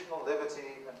constitutional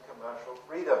liberty and commercial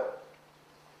freedom.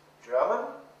 German,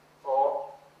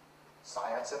 for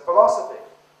science and philosophy.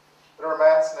 The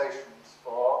Romance nations,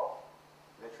 for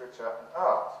literature and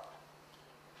art.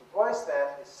 Du Bois, then,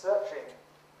 is searching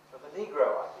for the Negro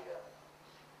idea.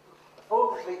 The full,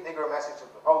 complete Negro message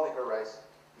of the whole Negro race,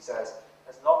 he says,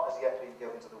 has not as yet been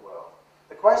given to the world.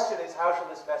 The question is, how shall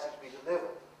this message be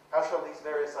delivered? How shall these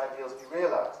various ideals be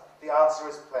realized? The answer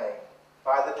is plain.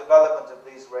 By the development of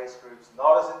these race groups,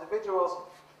 not as individuals,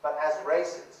 but as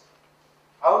races.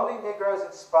 Only Negroes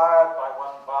inspired by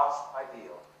one vast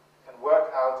ideal can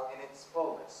work out in its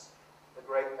fullness the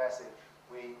great message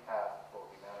we have for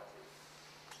humanity.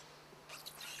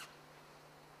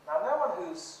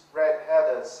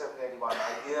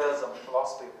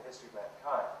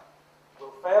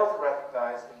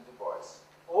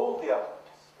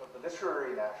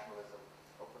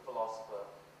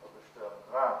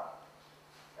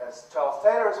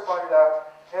 later has pointed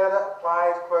out, Herder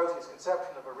applied, quote, his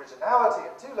conception of originality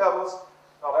at two levels,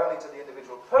 not only to the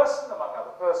individual person among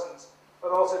other persons,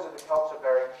 but also to the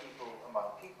culture-bearing people among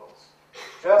peoples.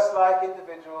 Just like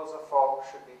individuals, a folk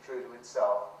should be true to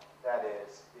itself, that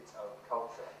is, its own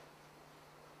culture.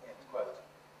 End quote.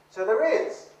 So there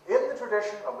is, in the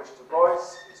tradition on which Du Bois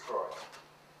is drawing,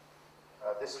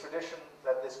 this tradition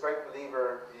that this great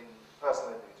believer in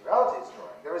personal individuality is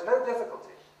drawing, there is no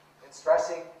difficulty in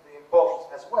stressing the importance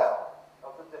as well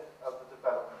of the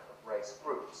development of race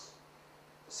groups.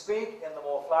 To speak in the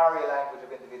more flowery language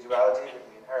of individuality that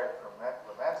we inherit from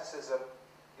Romanticism,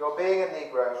 your being a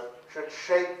Negro should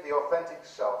shape the authentic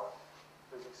self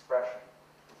whose expression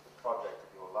is the project of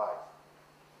your life.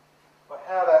 For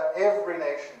Herder, every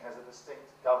nation has a distinct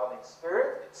governing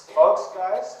spirit, its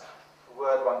Volksgeist, a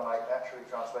word one might naturally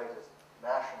translate as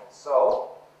national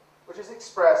soul, which is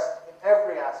expressed in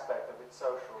every aspect of its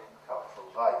social and cultural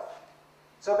life.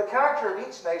 So the character of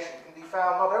each nation can be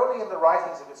found not only in the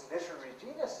writings of its literary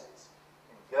geniuses,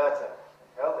 in Goethe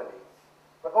and Hölderlin,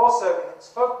 but also in its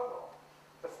folklore,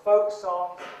 the folk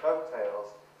songs and folk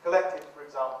tales collected, for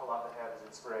example, under Herder's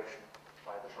inspiration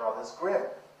by the Brothers Grimm,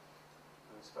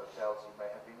 whose folk tales you may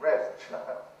have been read as a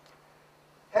child.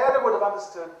 Herder would have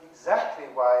understood exactly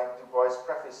why Du Bois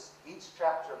prefaced each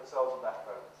chapter of The Souls of Black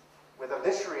Folk with a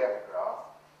literary epigraph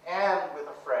and with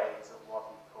a phrase of what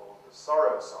he called the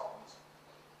sorrow songs.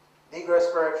 Negro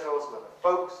spirituals were the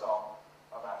folk song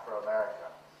of Afro-America.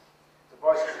 Du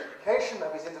Bois' implication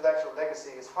of his intellectual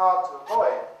legacy is hard to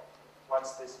avoid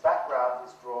once this background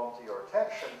is drawn to your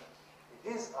attention.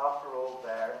 It is, after all,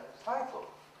 there in the title.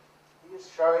 He is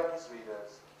showing his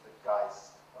readers the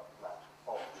Geist of Black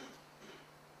folk,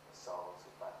 the souls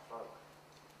of Black folk.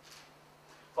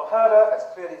 For Herder, as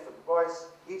clearly for Du Bois,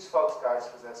 each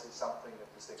Volksgeist possesses something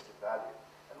of distinctive value.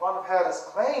 And one of Herder's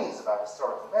claims about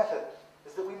historical method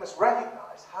is that we must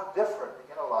recognize how different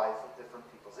the inner life of different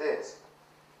peoples is.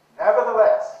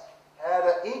 Nevertheless,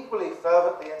 Herder equally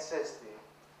fervently insisted,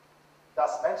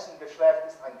 das Menschengeschlecht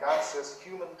ist ein Ganzes,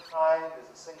 humankind is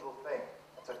a single thing,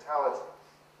 a totality.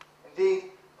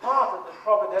 Indeed, part of the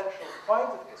providential point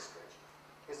of history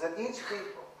is that each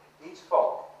people, each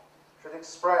folk, should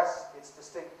express its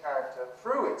distinct character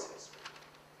through its history,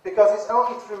 because it's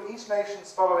only through each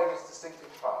nation's following its distinctive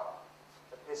path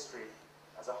that history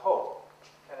as a whole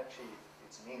can achieve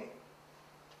its meaning.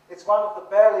 It's one of the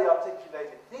barely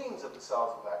articulated themes of The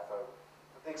Souls of Black Folk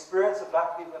that the experience of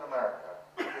black people in America,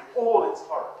 with all its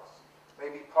horrors, may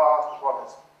be part of what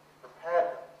has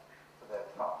prepared them for their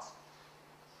task.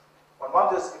 One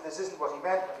wonders if this isn't what he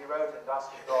meant when he wrote in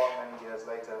Dusk and Dawn many years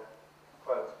later,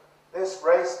 quote, "This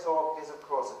race talk is of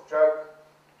course a joke,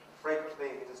 and frequently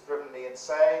it has driven me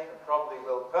insane and probably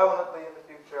will permanently in the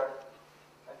future,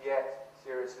 and yet,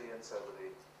 seriously and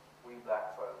soberly, we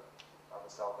black folk are the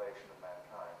salvation of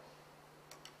mankind."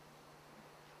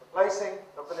 The placing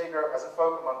of the Negro as a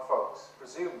folk among folks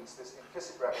presumes this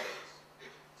implicit reference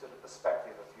to the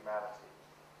perspective of humanity.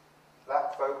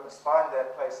 Black folk must find their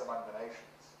place among the nations.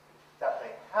 That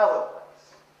they have a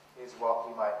place is what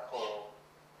we might call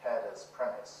Herder's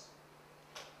premise.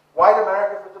 White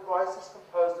America for Du Bois is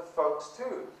composed of folks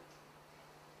too,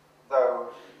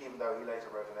 even though he later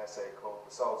wrote an essay called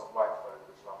The Souls of White Folk,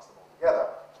 which lumps them all together.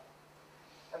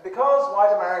 And because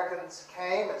white Americans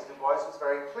came, as Du Bois was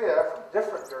very clear, from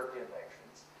different European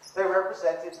nations, they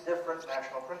represented different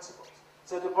national principles.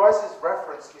 So Du Bois's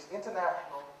reference is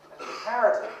international and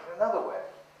comparative in another way.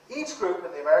 Each group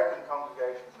in the American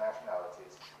congregation of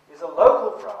nationalities is a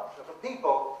local branch of a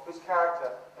people whose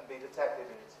character can be detected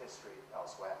in its history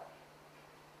elsewhere.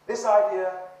 This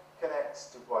idea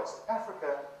connects Du Bois to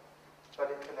Africa,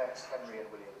 but it connects Henry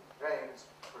and William James,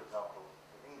 for example,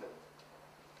 to England.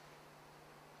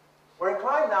 We're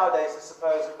inclined nowadays to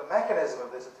suppose that the mechanism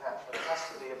of this attachment has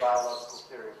to be a biological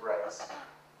theory of race.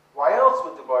 Why else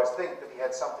would Du Bois think that he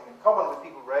had something in common with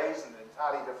people raised in an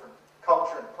entirely different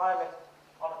culture and climate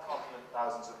on a continent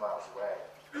thousands of miles away,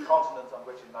 a continent on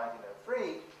which in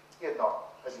 1903 he had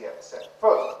not as yet set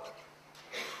foot?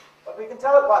 But we can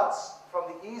tell at once from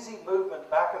the easy movement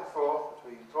back and forth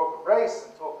between talk of race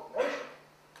and talk of nation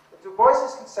that Du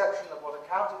Bois's conception of what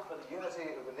accounted for the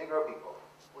unity of the Negro people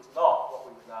was not what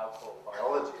we would now call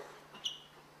biology.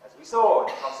 As we saw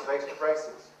in Conservation of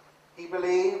Races, he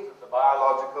believed that the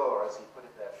biological, or as he put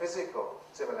it there, physical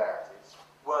similarities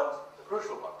weren't the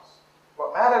crucial ones.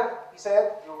 What mattered, he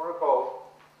said, you will recall,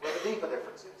 were the deeper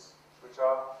differences, which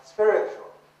are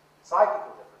spiritual,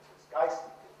 psychical differences,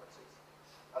 geistig differences,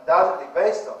 undoubtedly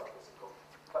based on the physical,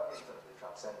 but infinitely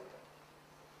transcending them.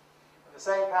 In the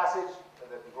same passage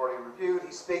that we've already reviewed,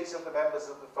 he speaks of the members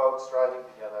of the folk striving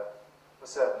together for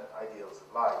certain ideals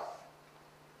of life.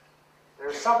 There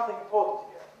is something important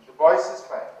here in Du Bois's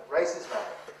claim that races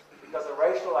matter because a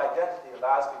racial identity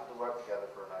allows people to work together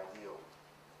for an ideal.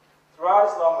 Throughout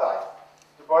his long life,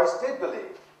 Du Bois did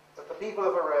believe that the people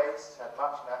of a race had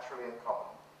much naturally in common,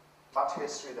 much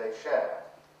history they shared,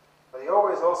 but he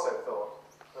always also thought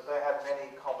that they had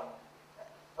many common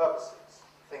purposes,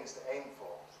 things to aim for.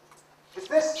 It's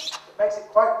this that makes it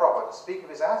quite proper to speak of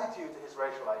his attitude to his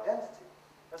racial identity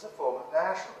as a form of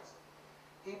nationalism.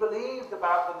 He believed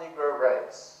about the Negro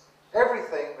race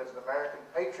everything that an American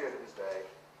patriot of his day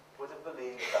would have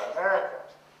believed about America,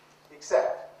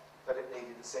 except that it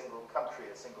needed a single country,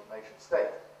 a single nation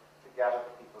state, to gather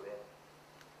the people in.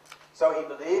 So he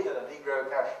believed in a Negro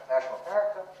national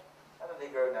character and a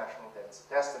Negro national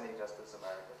destiny, just as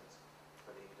Americans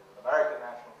believed in an American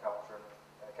national culture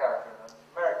and character and an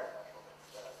American national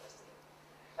destiny.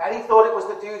 And he thought it was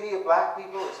the duty of black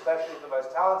people, especially the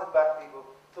most talented black people,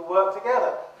 to work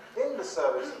together in the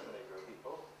service of the Negro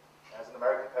people, as an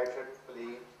American patriot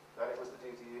believed that it was the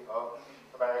duty of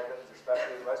Americans,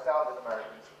 especially the most talented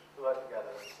Americans, to work together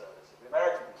in the service of the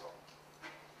American people.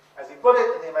 As he put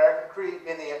it in the American Creed,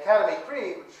 in the Academy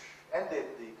Creed, which ended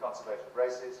the conservation of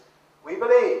races, we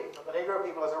believe that the Negro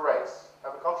people as a race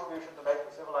have a contribution to make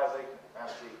the civilization of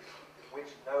humanity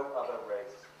which no other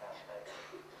race can make.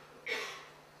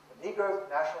 The Negro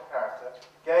national character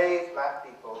gave black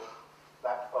people,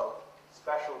 black folk,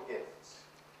 special gifts.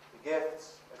 The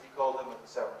gifts, as he called them, of the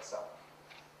seventh son.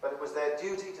 But it was their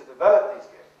duty to develop these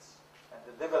gifts and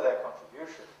deliver their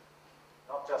contribution,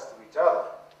 not just to each other,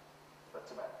 but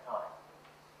to mankind.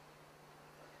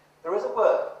 There is a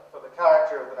word for the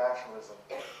character of the nationalism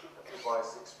that Du Bois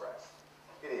expressed.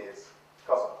 It is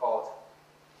cosmopolitan.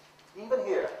 Even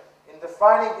here, in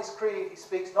defining his creed, he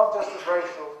speaks not just of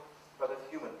racial, but of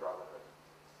human brotherhood.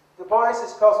 Du Bois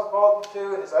is cosmopolitan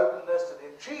too in his openness to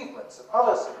the achievements of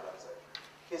other civilizations.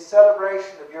 His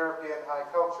celebration of European high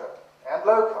culture and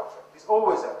low culture is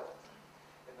always evident.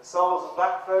 In the Souls of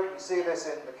Black Folk, we see this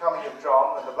in The Coming of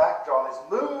John, when the Black John is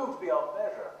moved beyond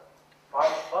measure by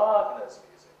Wagner's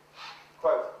music.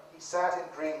 Quote, he sat in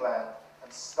dreamland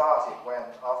and started when,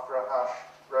 after a hush,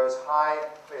 rose high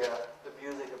and clear the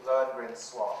music of Lohengrin's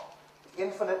swan. The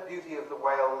infinite beauty of the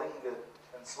whale lingered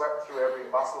and swept through every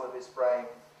muscle of his brain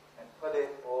and put it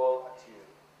all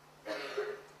atune.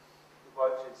 Du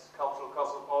Bois's cultural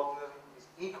cosmopolitanism is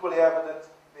equally evident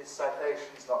in his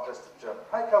citations not just of German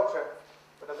high culture,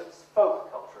 but of its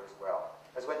folk culture as well,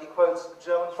 as when he quotes a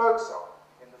German folk song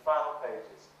in the final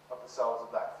pages of The Souls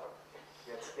of Black Folk.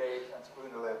 Jetzt gehe ich ans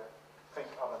Grüne, trink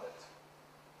aber nicht.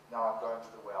 Now I'm going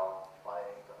to the well, but I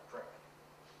ain't gonna drink.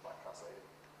 Might translate it.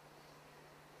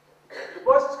 Du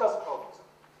Bois's cosmopolitanism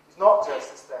is not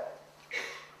just aesthetic.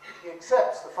 He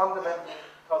accepts the fundamental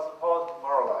cosmopolitan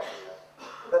moral idea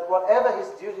that whatever his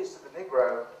duties to the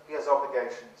Negro, he has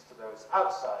obligations to those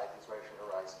outside his racial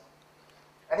horizon.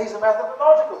 And he's a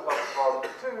methodological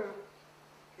cosmopolitan too,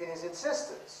 in his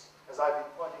insistence, as I've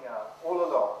been pointing out all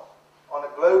along, on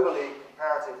a globally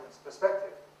comparative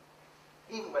perspective,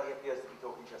 even when he appears to be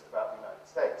talking just about the United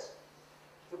States.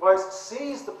 Du Bois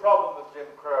sees the problem of Jim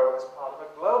Crow as part of a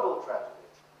global tragedy.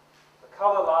 The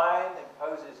color line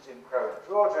imposes Jim Crow in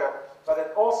Georgia, but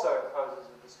it also imposes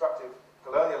a destructive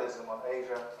colonialism on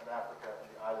Asia and Africa and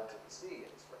the islands of the sea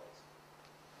in its phrase.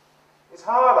 It's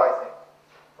hard, I think,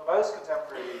 for most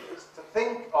contemporary leaders to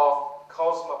think of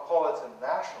cosmopolitan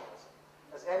nationalism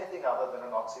as anything other than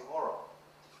an oxymoron.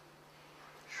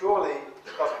 Surely,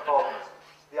 cosmopolitanism,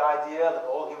 the idea that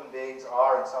all human beings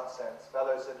are, in some sense,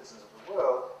 fellow citizens of the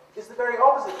world, is the very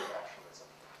opposite of nationalism,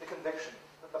 the conviction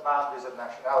that the boundaries of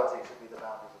nationality should be the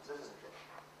boundaries of citizenship.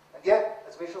 And yet,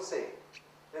 as we shall see,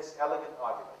 this elegant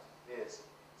argument is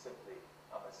simply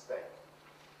a mistake.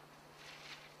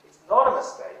 It's not a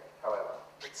mistake, however,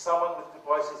 that someone with Du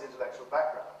Bois's intellectual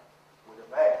background would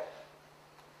have made.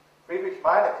 Friedrich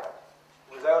Meinecke,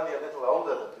 who was only a little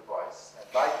older than Du Bois, and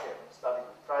like him, studied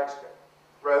with Kreisky,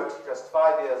 wrote, just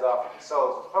 5 years after The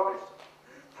Souls was published,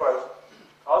 quote,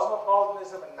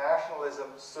 cosmopolitanism and nationalism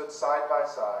stood side by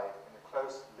side in a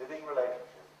close living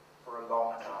relationship for a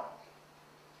long time.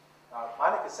 Now,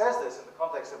 Meinecke says this in the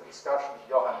context of a discussion with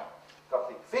Johann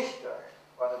Gottlieb Fichte,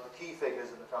 one of the key figures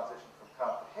in the transition from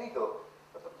Kant to Hegel,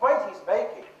 but the point he's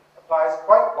making applies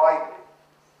quite widely,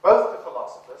 both to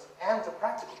philosophers and to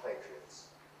practical patriots,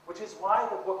 which is why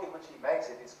the book in which he makes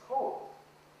it is called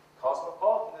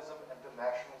Cosmopolitanism and the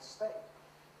National State.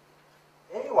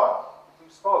 Anyone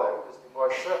who's followed, as Du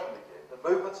Bois certainly did, the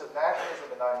movements of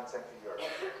nationalism in 19th century Europe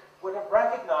would have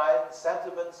recognized the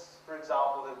sentiments, for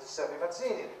example, of Giuseppe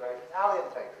Mazzini, the great Italian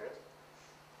patriot,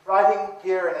 writing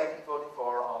here in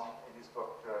 1844 in his book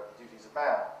of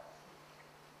man.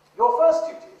 Your first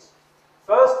duties,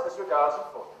 first as regards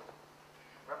employment.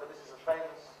 Remember, this is a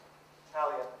famous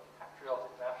Italian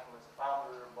patriotic nationalist,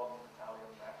 founder of modern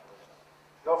Italian nationalism.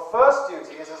 Your first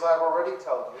duty is, as I've already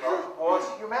told you, towards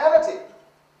humanity.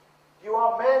 You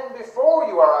are men before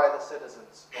you are either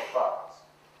citizens or fathers.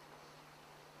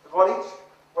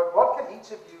 But what can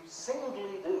each of you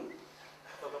singly do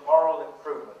for the moral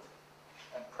improvement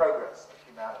and progress of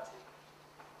humanity?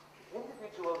 The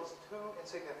individual is too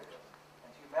insignificant,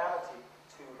 and humanity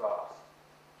too vast.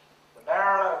 The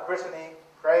mariner of Brittany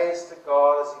prays to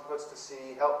God as he puts to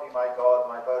sea, "Help me, my God,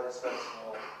 my boat is so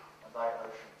small, and thy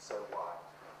ocean so wide."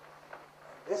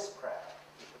 This prayer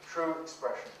is the true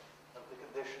expression of the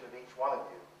condition of each one of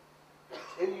you,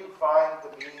 until you find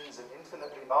the means of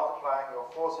infinitely multiplying your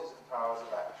forces and powers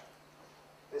of action.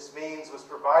 This means was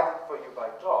provided for you by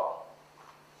God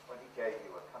when he gave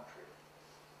you a country.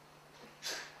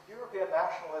 European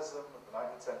nationalism of the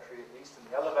 19th century, at least in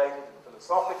the elevated and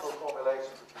philosophical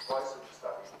formulations of Du Bois'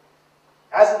 study,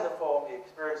 as in the form he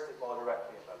experienced it more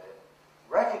directly in Berlin,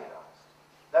 recognized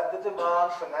that the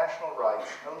demand for national rights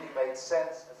only made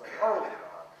sense as a moral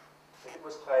demand if it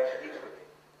was claimed equally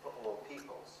for all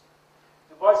peoples.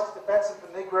 Du Bois' defense of the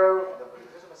Negro and of the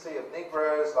legitimacy of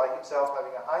Negroes, like himself,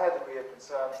 having a higher degree of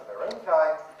concern for their own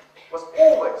kind, was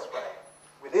always framed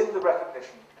within the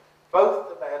recognition both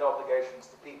that they had obligations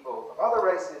to people of other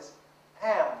races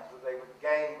and that they would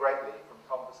gain greatly from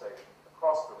conversation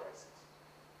across the races.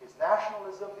 His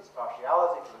nationalism, his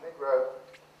partiality for the Negro,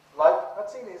 like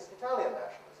Mazzini's Italian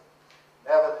nationalism,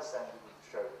 never descended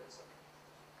into chauvinism.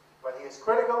 When he is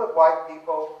critical of white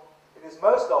people, it is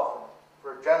most often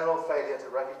for a general failure to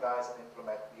recognize and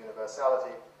implement the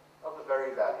universality of the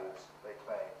very values they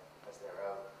claim as their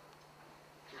own.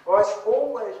 Du Bois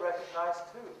always recognized,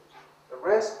 too, the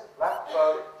risk of black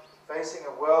folk facing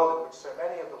a world in which so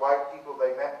many of the white people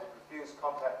they met would refuse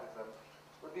contact with them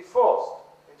would be forced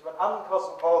into an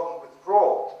uncosmopolitan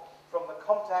withdrawal from the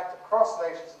contact across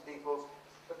nations and peoples,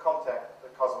 the contact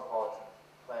that Cosmopolitan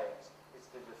claims is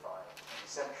divine and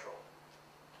essential.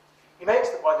 He makes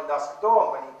the point in Dusk of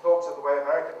Dawn when he talks of the way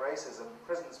American racism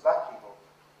imprisons black people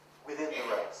within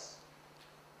the race.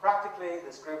 Practically,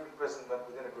 this group imprisonment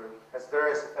within a group has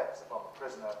various effects upon the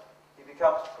prisoner. He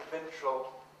becomes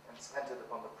provincial and centered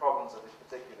upon the problems of his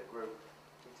particular group.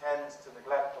 He tends to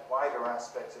neglect the wider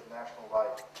aspects of national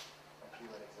life and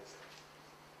human existence.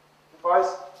 Du Bois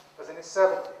was in his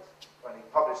 70s when he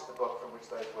published the book from which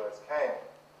those words came.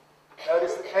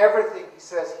 Notice that everything he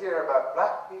says here about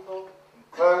black people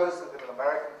enclosed within an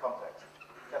American context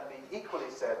can be equally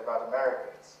said about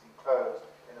Americans enclosed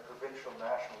in a provincial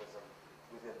nationalism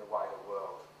within the wider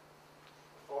world.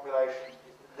 The formulation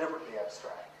is deliberately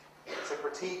abstract. It's a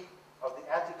critique of the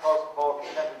anti-cosmopolitan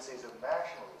tendencies of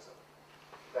nationalism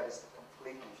that is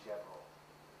completely general.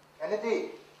 And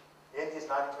indeed, in his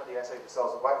 1920 essay, The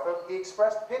Souls of White Folk, he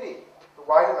expressed pity for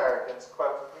white Americans,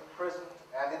 quote, imprisoned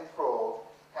and enthralled,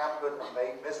 hampered and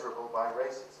made miserable by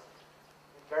racism,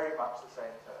 in very much the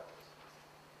same terms.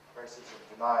 Racism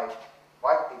denied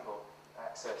white people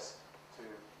access to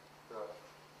the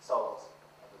souls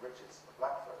and the riches of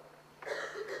black folk.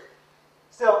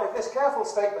 Still, if this careful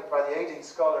statement by the aging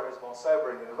scholar is more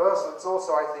sober and universal, it's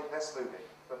also, I think, less moving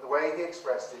than the way he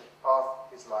expressed it half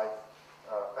his life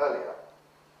earlier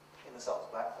in The Souls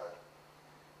of Black Folk.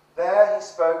 There he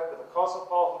spoke with a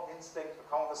cosmopolitan instinct for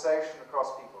conversation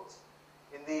across peoples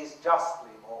in these justly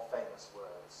more famous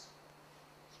words.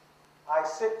 I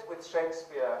sit with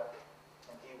Shakespeare,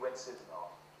 and he winces not.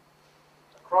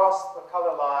 Across the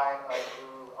colour line I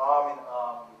move arm in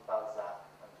arm with Balzac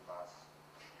and Dumas,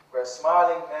 where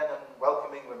smiling men and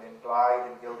welcoming women glide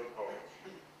in gilded halls.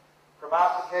 From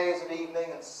out the caves of evening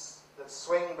that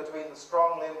swing between the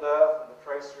strong-limbed earth and the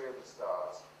tracery of the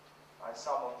stars, I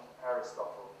summon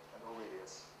Aristotle and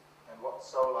Aurelius, and what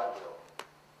soul I will.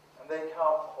 And they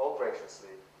come all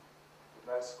graciously, with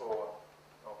no scorn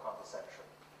nor condescension.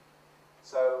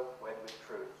 So, wed with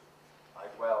truth, I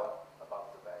dwell above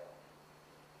the veil.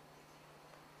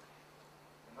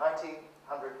 In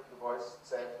 1900, Du Bois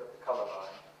said that the colour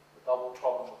line, the double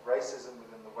problem of racism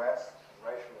within the West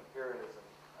and racial imperialism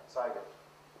outside it,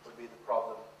 would be the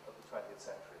problem of the 20th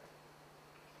century.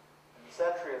 In the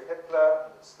century of Hitler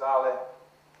and of Stalin,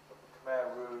 of the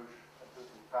Khmer Rouge and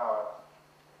Hutu power,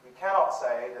 we cannot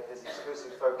say that his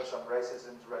exclusive focus on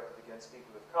racism directed against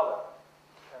people of colour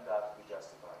turned out to be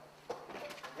justified.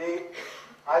 Indeed,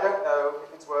 I don't know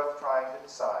if it's worth trying to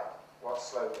decide what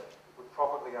slogan would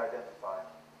properly identify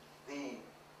the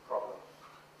problem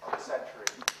of a century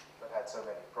that had so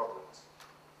many problems.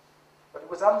 But it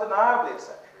was undeniably a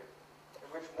century in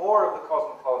which more of the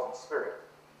cosmopolitan spirit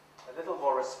a little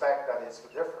more respect, that is, for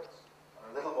difference,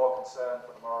 and a little more concern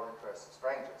for the moral interests of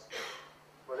strangers,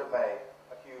 would have made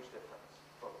a huge difference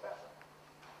for the better.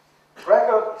 The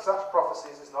record of such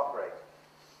prophecies is not great,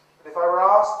 but if I were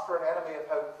asked for an enemy of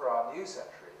hope for our new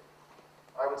century,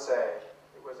 I would say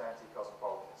it was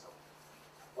anti-cosmopolitanism,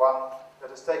 one that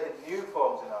has taken new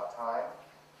forms in our time,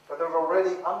 but that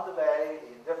already underlay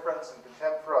the indifference and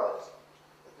contempt for others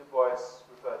that Du Bois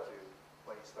referred to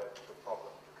when he spoke of the problem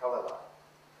of the colour line.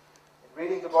 In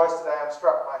reading Du Bois today, I'm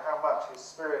struck by how much his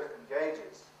spirit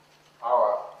engages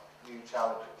our new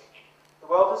challenges. The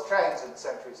world has changed in the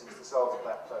century since the Souls of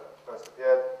Black Folk first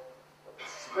appeared, but the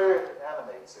spirit that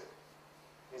animates it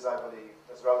is, I believe,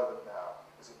 as relevant now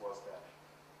as it was then.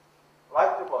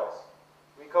 Like Du Bois,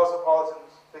 we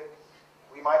cosmopolitans think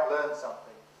we might learn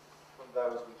something from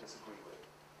those we disagree with.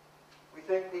 We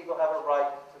think people have a right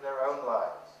to their own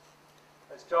lives.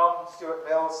 As John Stuart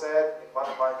Mill said in one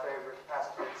of my favourite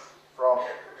passages from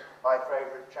my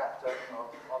favourite chapter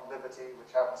on liberty,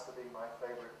 which happens to be my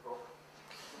favourite book,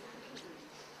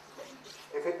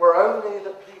 if it were only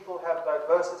that people have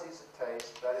diversities of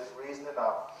taste, that is reason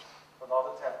enough for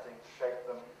not attempting to shape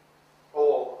them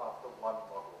all after one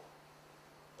model.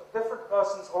 But different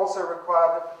persons also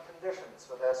require different conditions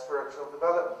for their spiritual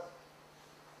development.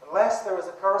 Unless there is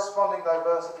a corresponding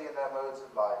diversity in their modes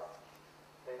of life,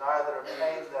 they neither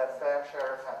obtain their fair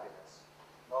share of happiness,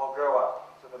 nor grow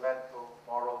up to the mental,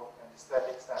 moral, and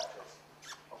aesthetic statures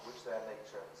of which their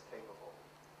nature is capable.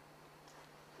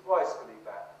 Du Bois believed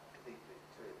that deeply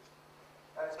too,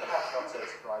 and it's perhaps not so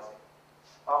surprising.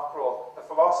 After all, the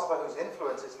philosopher whose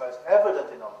influence is most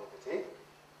evident in On Liberty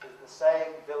is the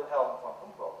same Wilhelm von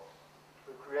Humboldt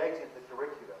who created the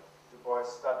curriculum Du Bois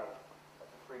studied at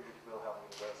the Friedrich Wilhelm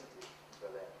University in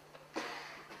Berlin.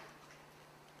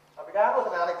 I began with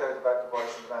an anecdote about Du Bois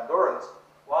and the Van Dorens,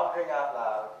 wondering out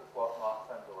loud if what Mark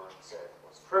Van Doren said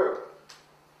was true.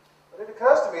 But it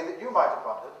occurs to me that you might have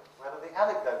wondered whether the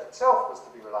anecdote itself was to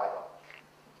be relied on.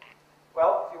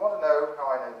 Well, if you want to know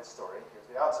how I know this story, here's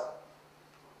the answer.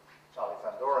 Charlie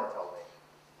Van Doren told me.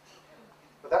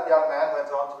 But that young man went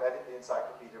on to edit the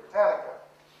Encyclopedia Britannica,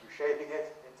 reshaping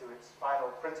it into its final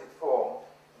printed form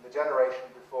in the generation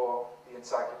before the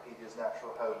encyclopedia's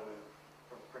natural home moved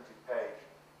from the printed page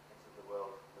into the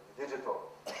world of the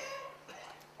digital.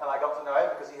 And I got to know him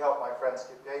because he helped my friend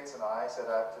Skip Gates and I set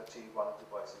out to achieve one of Du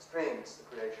Bois's dreams, the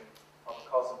creation of a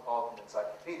cosmopolitan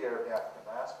encyclopedia of the African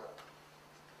diaspora.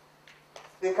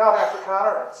 The Encarta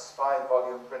Africana, its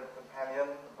 5-volume print companion,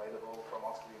 available from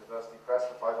Oxford University Press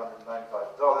for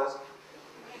 $595,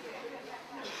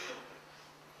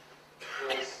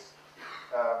 is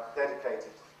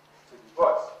dedicated to Du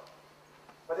Bois.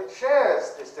 But it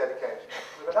shares this dedication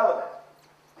with another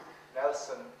man,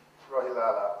 Nelson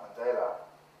Rolihlahla Mandela.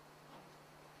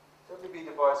 W.B.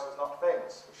 Du Bois was not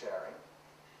famous for sharing,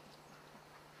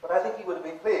 but I think he would have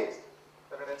been pleased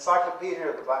that an encyclopedia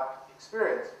of the black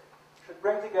experience should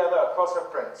bring together a cross of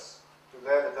prince who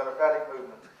led the democratic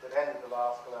movement that ended the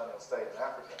last colonial state in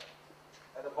Africa,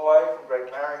 and a boy from Great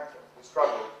Barrington who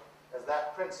struggled, as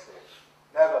that prince did,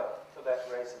 never to let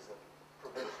racism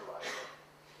provincialize him.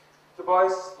 Du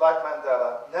Bois, like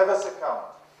Mandela, never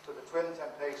succumbed to the twin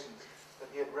temptations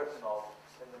that he had written of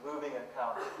in the moving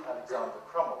account of Alexander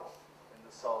Crummell in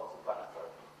The Souls of Black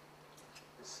Folk.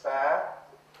 Despair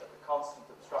at the constant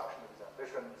obstruction of his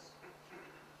ambitions,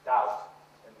 doubt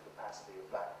in the capacity of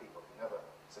black people. He never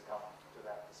succumbed to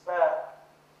that despair.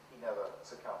 He never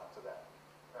succumbed to that,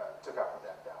 took up with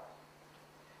that doubt.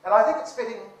 And I think it's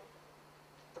fitting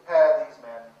to pair these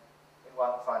men in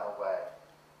one final way.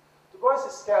 Du Bois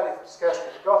is scarcely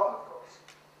forgotten, of course,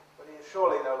 but he is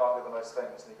surely no longer the most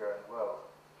famous Negro in the world.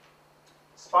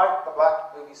 Despite the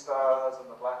black movie stars and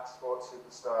the black sports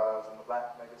superstars and the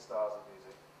black megastars of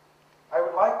music, I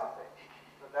would like to think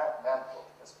that that mantle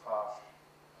has passed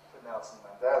to Nelson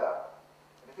Mandela.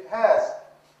 And if it has,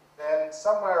 then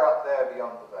somewhere up there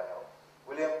beyond the veil,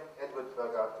 William Edward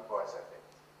Burgard Du Bois, I think,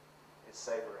 is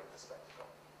savouring the spectacle.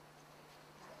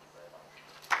 Thank you very much.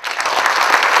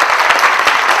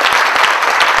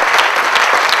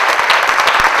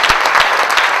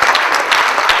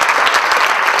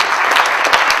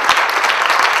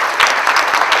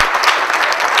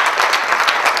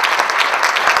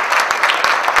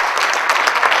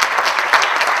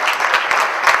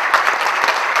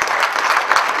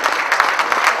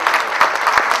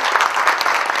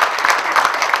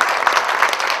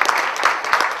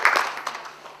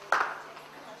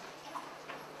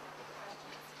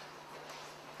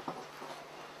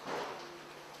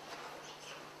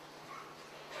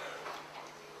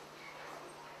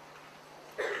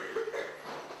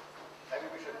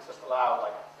 Allow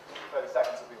like 30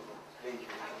 seconds of people to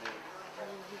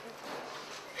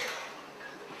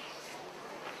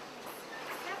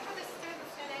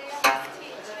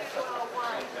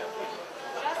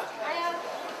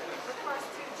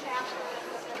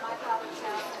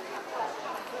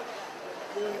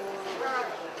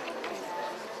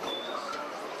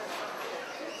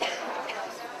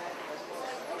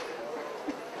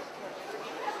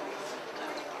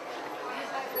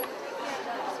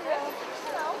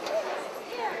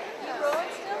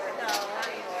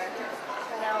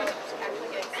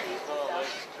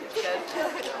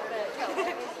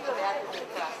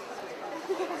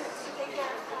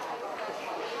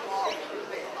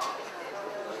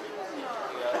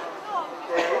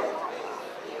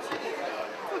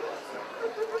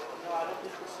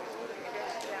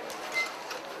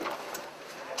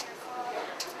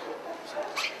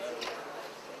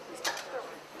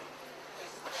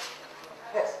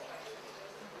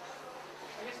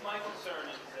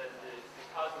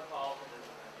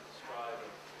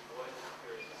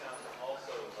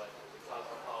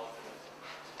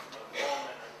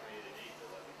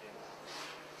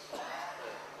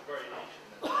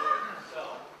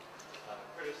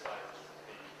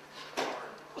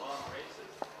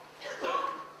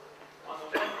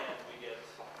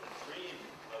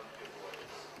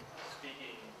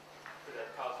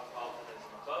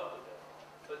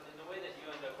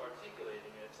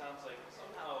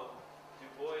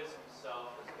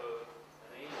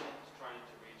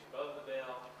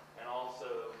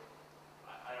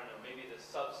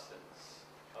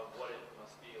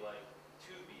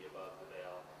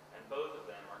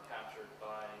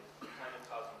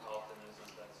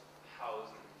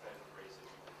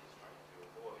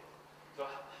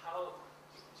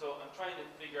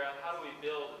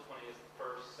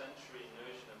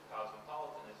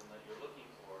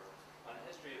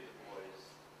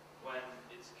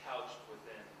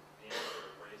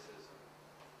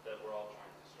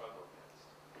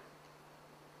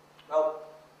Well,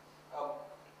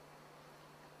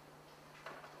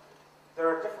 there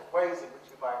are different ways in which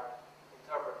you might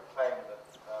interpret the claim that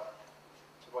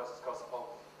Du Bois's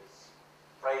cosmopolitanism is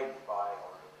framed by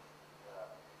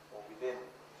or within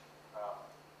a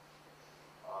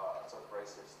sort of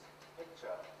racist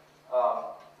picture.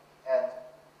 And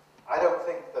I don't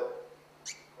think that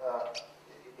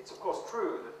it's of course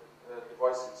true that Du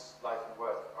Bois's life and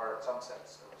work are in some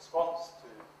sense a response to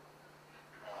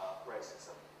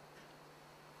racism.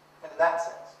 And in that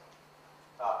sense,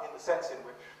 in the sense in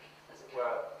which, as it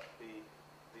were, the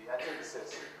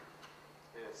antithesis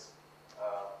is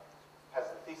has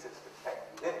the thesis contained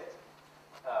within it.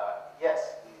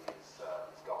 Yes, he's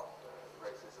got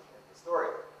racism in the story,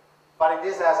 but it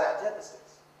is as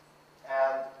antithesis.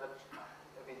 And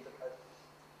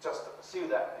just to pursue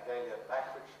that Hegelian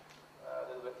language a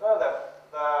little bit further,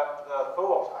 the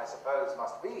thought, I suppose,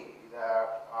 must be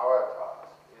that our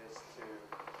task is to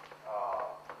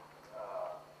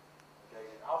engage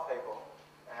in our fable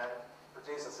and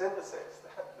produce a synthesis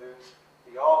that moves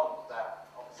beyond that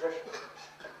opposition,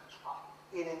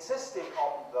 in insisting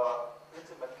on the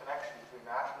intimate connection between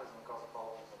nationalism and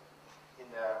cosmopolitanism in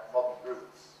their modern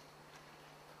roots.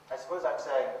 I suppose I'm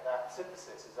saying that that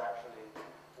synthesis is actually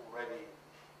already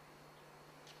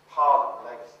part of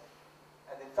the legacy.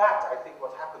 And in fact, I think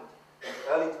what happened in the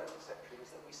early 20th century is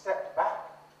that we stepped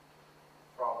back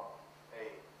from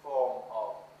a form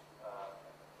of,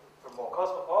 from more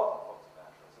cosmopolitan forms of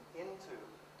nationalism into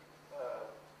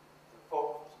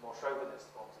more chauvinist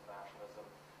forms of nationalism.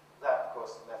 That, of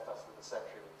course, left us with a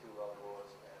century with 2 world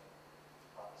wars and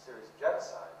a series of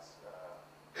genocides,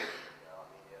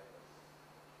 Armenia,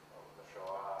 the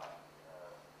Shoah,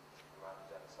 Rwandan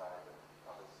genocide, and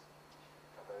others,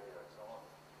 Cambodia, and so on.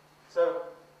 So,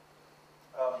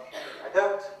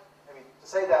 to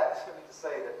say that,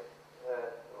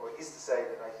 or is to say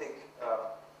that I think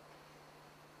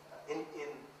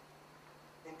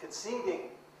in conceding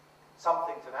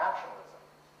something to nationalism,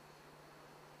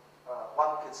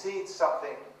 one concedes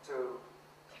something to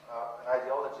an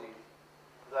ideology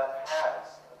that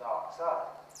has a dark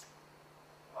side.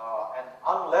 And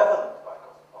unleavened by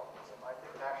cosmopolitanism, I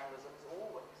think nationalism is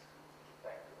always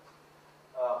dangerous.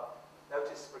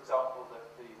 Notice, for example, that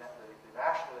the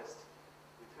nationalist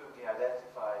with whom he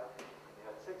identified in the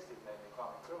early 60s, namely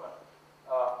Kwame,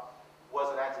 was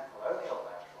an anti-colonial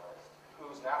nationalist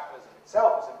whose nationalism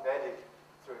itself was embedded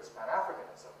through its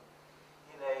Pan-Africanism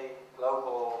in a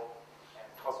global and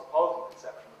cosmopolitan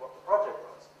conception of what the project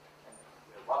was.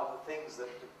 And one of the things that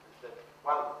Du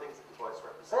Bois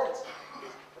represents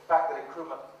is the fact that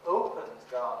Nkrumah opened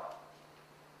Ghana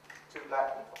to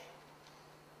black people.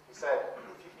 He said,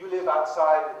 if you live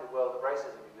outside of the world of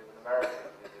racism, you live in America,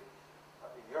 you live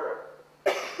in Europe,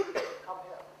 come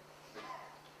here.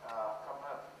 Come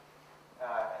home.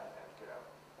 And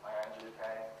Maya Angelou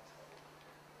came,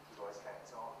 Du Bois came, and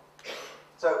so on.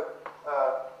 So,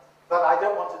 but I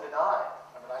don't want to deny,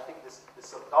 I think this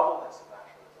sort of doubleness of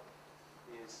nationalism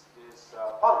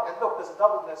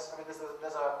doubleness. I mean, there's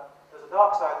a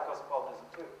dark side of cosmopolitanism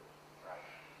too, right?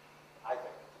 I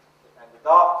think. And the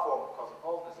dark form of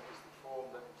cosmopolitanism is the form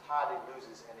that entirely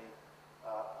loses any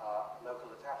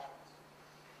local attachments.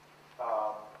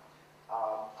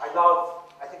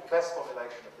 I think the best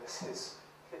formulation of this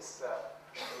is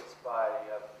by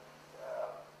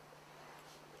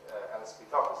Alice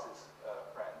Speetokis'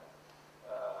 friend,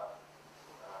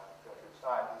 Gertrude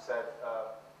Stein, who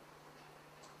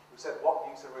said, "What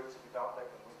use are roots if you don't take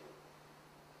them with you?"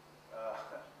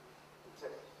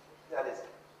 That is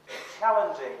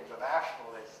challenging the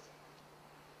nationalist.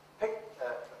 The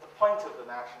point of the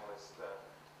nationalist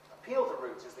appeal to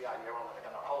roots is the idea, well, they're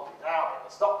going to hold you down, they're going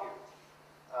to stop you.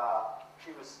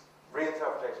 She was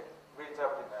reinterpreting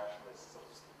nationalists sort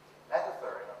of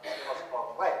metaphor in a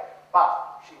cosmopolitan way,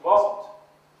 but she wasn't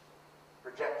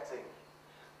rejecting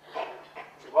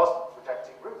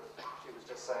roots. She was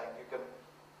just saying you can,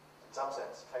 in some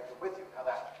sense, take them with you. Now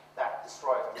that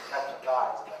destroys, I mean, the method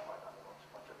dies at that point. I mean,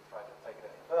 one shouldn't try to take it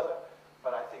any further.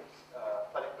 But I think,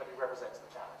 but it represents the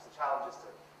challenge. The challenge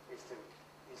is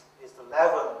to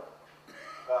leaven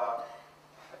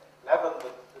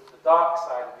the dark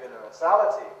side of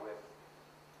universality with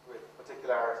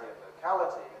particularity and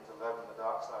locality, and to leaven the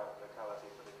dark side of locality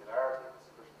and particularity with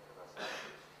sufficient universality.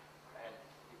 And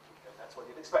that's what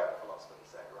you'd expect a philosopher to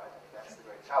say, right? I mean, that's the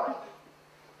great challenge.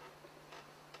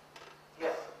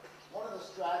 Yes? One of the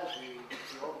strategies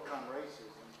to overcome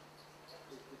racism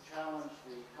is to challenge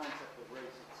the concept of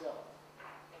race itself.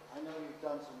 I know you've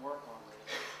done some work on this.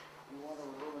 Do you want to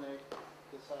illuminate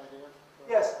this idea?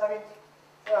 Yes, I mean,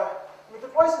 Du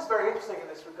Bois is very interesting in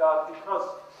this regard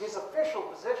because his official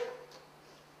position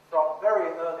from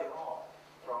very early on,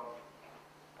 from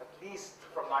at least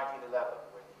from 1911,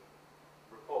 when he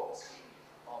reports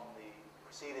on the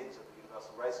proceedings of the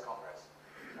Universal Race Congress,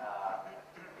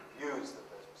 views of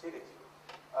those proceedings,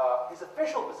 his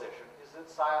official position is that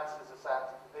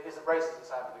race is a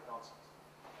scientific nonsense.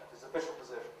 That's his official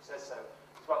position. He says so.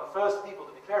 He's one of the first people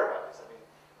to be clear about this. I mean,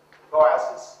 Boas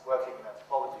is working in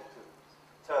anthropology to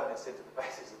turn this into the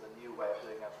basis of the new way of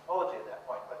doing anthropology at that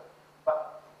point.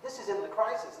 But this is in the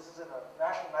crisis. This is in a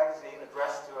national magazine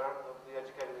addressed to the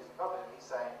educated reasoning public, and he's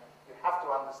saying you have to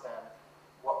understand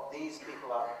what these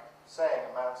people are saying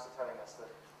amounts to telling us that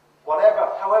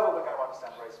however we're going to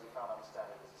understand race, we can't understand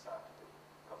it as a scientific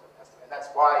concept. And that's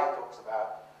why he talks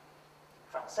about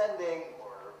transcending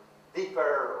or deeper,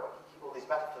 or all these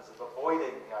metaphors of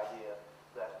avoiding the idea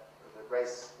that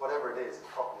race, whatever it is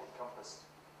properly encompassed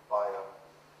by a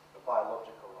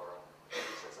biological or a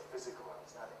physical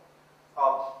understanding.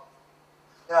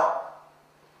 Now,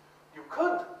 you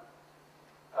could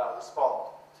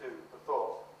respond to the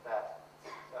thought that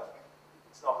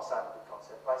it's not a scientific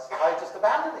concept by just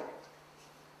abandoning it.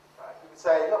 Right? You could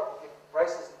say, look, if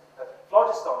race isn't,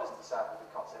 phlogiston isn't a scientific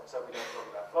concept, so we don't talk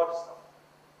about phlogiston.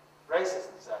 Race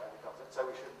isn't a scientific concept, so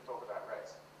we shouldn't talk about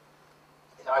race.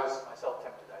 And I was myself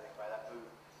tempted, I think, by that move.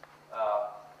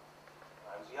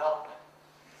 I was young,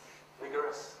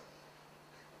 vigorous,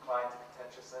 inclined to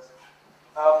contentiousness.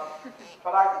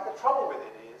 But I think the trouble with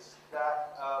it is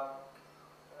that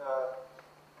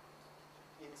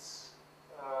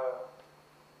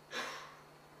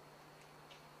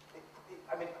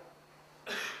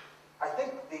I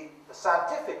think the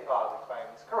scientific part of the claim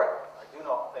is correct. I do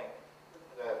not think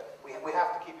we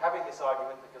have to keep having this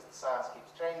argument because the science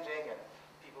keeps changing, and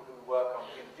people who work on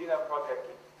the Human Genome Project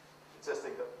keep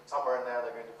insisting that somewhere in there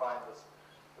they're going to find the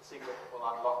secret that will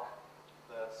unlock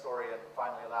the story and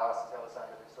finally allow us to tell a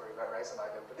scientific story about race, and I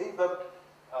don't believe them.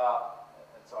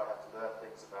 And so I have to learn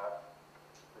things about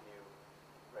the new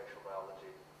racial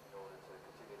biology in order to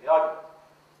continue the argument.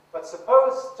 But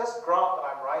suppose, just grant that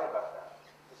I'm right about that.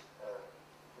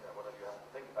 Whatever you have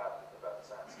to think about the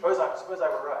science. Suppose I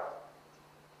were right.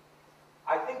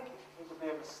 I think it would be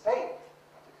a mistake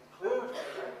to conclude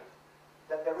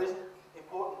that there isn't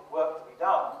important work to be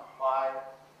done by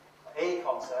a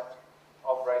concept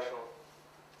of racial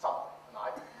something. And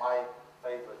my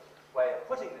favorite way of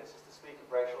putting this is to speak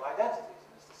of racial identities,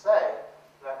 and is to say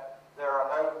that there are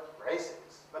no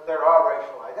races, but there are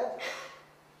racial identities.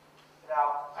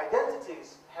 Now,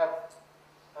 identities have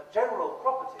a general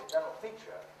property, a general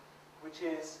feature, which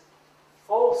is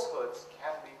falsehoods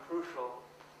can be crucial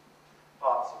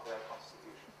parts of their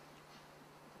constitution.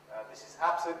 This is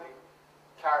absolutely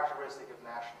characteristic of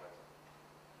nationalism.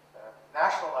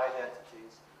 National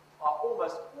identities are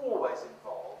almost always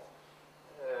involved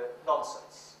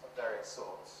nonsense of various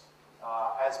sorts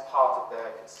as part of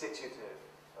their constitutive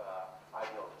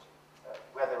ideology.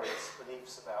 Whether it's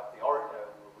beliefs about the origin,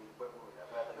 where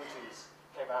the Hutus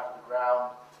came out of the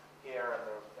ground here and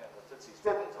the Tutsis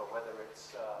didn't, or whether it's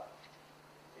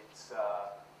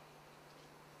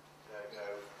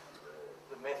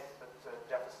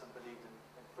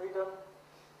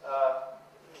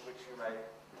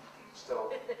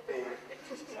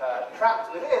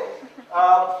trapped within,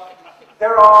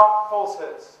 there are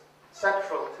falsehoods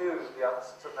central to the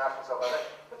national self-identity.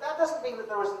 But that doesn't mean that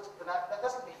there isn't. That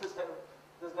doesn't mean there's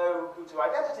no Hutu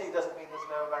identity. It doesn't mean there's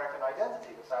no American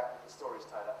identity. The fact that the story is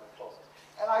tied up with falsehoods.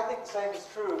 And I think the same is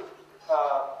true.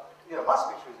 Must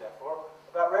be true, therefore,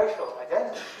 about racial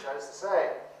identities. That is to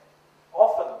say,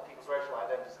 often people's racial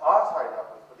identities are tied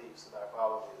up with beliefs about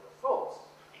biology that are false.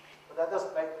 But that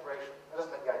doesn't make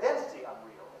the identity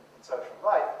unreal in social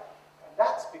life. And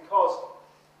that's because,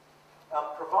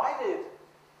 provided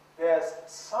there's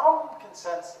some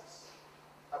consensus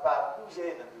about who's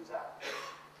in and who's out,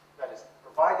 that is,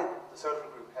 provided the social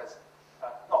group has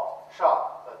not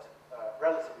sharp but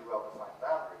relatively well-defined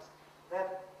boundaries, then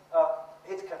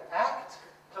it can act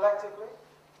collectively,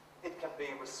 it can be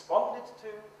responded to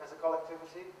as a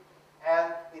collectivity,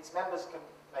 and its members can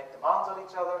make demands on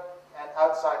each other, and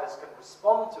outsiders can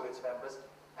respond to its members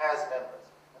as members.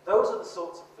 And those are the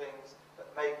sorts of things that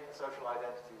make a social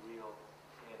identity real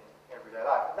in everyday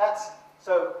life. And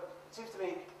so it seems to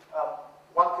me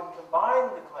one can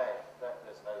combine the claim that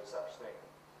there's no such thing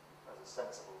as a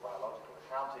sensible biological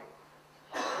accounting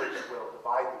which will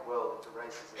divide the world into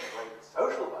races in the way that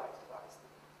social life divides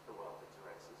the world into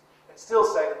races, and still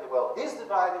say that the world is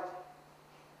divided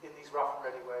in these rough and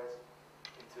ready ways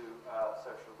into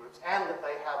social groups, and that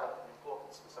they have an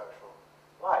importance for social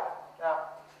life.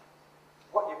 Now,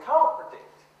 what you can't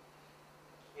predict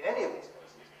in any of these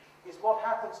cases is what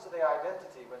happens to the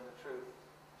identity when the truth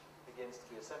begins to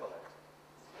be assimilated,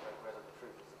 whether the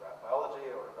truth is about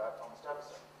biology or about Thomas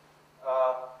Jefferson.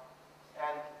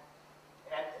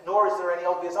 And nor is there any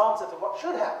obvious answer to what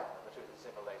should happen when the truth is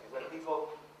assimilated. When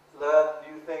people learn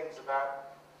new things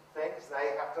about things,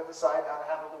 they have to decide how to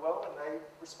handle the world, and they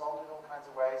respond in all kinds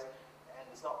of ways, and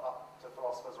it's not up to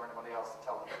philosophers or anybody else to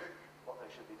tell them what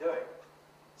they should be doing.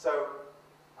 So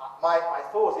my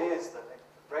thought is that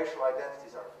racial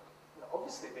identities are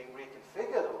obviously being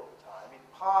reconfigured all the time, in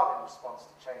part in response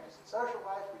to changes in social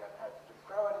life. We don't have Jim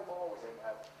Crow anymore, we don't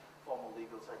have formal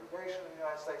legal segregation in the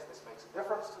United States. This makes a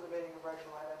difference to the meaning of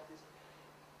racial identities.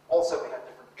 Also, we have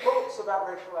different thoughts about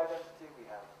racial identity. We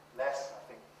have less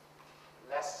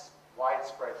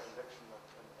widespread conviction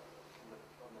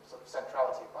on the sort of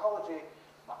centrality of biology,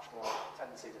 much more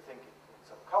tendency to think in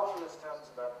sort of culturalist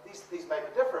terms about these make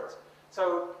a difference.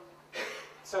 So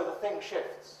the thing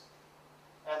shifts.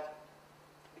 And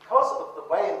because of the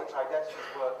way in which identities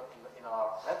work in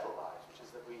our mental lives, which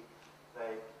is that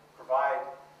they provide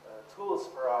tools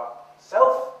for our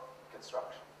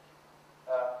self-construction,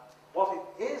 what it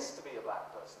is to be a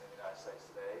black person in the United States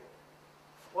today,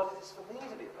 what it is for me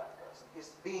to be a black person,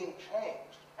 is being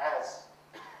changed as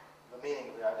the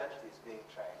meaning of the identity is being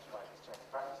changed by these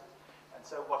changing practices. And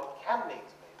so what it can mean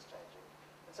to me is changing.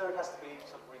 And so it has to be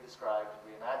sort of redescribed and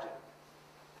reimagined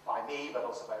by me, but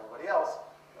also by everybody else,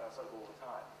 sort of all the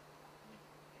time.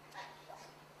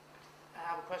 I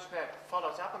have a question that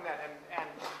follows up on that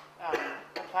and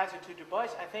applies it to Du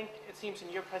Bois. I think it seems in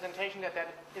your presentation that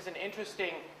is an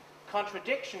interesting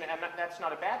contradiction, and that's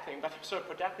not a bad thing, but a sort of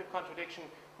productive contradiction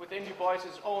within Du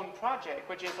Bois's own project,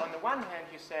 which is, on the one hand,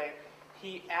 you say,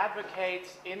 he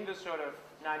advocates in the sort of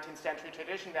 19th century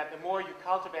tradition that the more you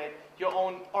cultivate your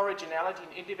own originality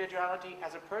and individuality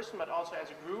as a person, but also as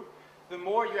a group, the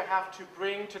more you have to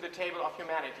bring to the table of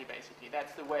humanity, basically.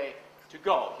 That's the way to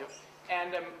go.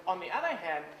 And on the other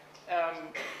hand,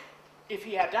 if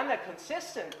he had done that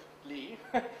consistently,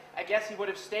 I guess he would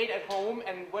have stayed at home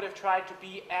and would have tried to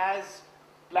be as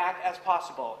black as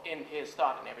possible in his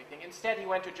thought and everything. Instead, he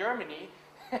went to Germany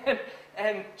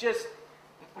and just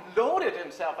loaded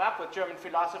himself up with German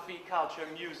philosophy, culture,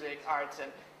 music, arts,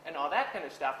 and all that kind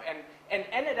of stuff, and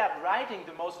ended up writing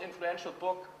the most influential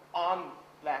book on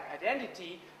black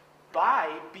identity by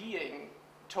being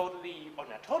totally, or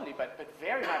not totally, but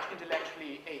very much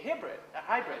intellectually a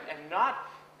hybrid, and not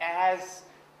as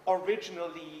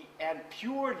originally and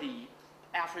purely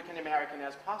African American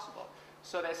as possible.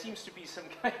 So there seems to be some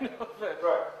kind of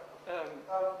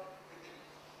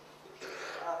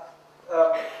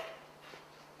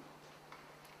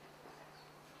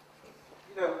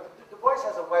Du Bois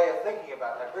has a way of thinking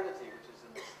about hybridity, which is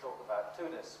in this talk about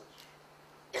two-ness,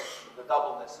 which the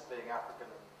doubleness of being African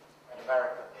and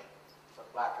American, so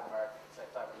black and American at the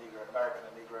same time, Negro and American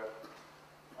and Negro,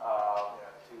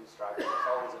 two stripes,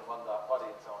 souls in one dark body,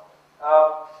 and so on.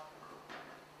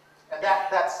 And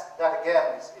that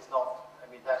again is not,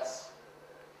 I mean, that's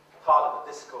part of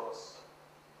the discourse.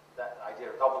 That idea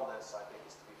of doubleness, I think,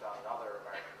 is to be found in other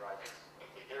American writers of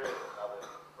the period and other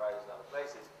writers in other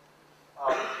places.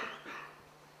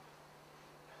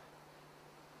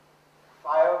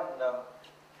 My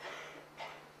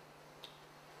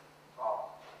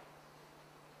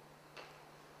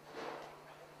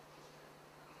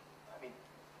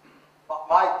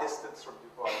my distance from Du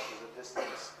Bois is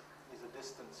a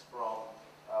distance from.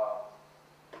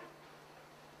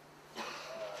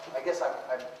 I guess I'm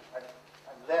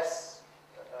less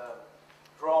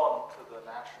drawn to the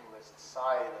nationalist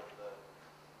side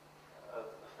of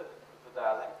the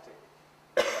dialectic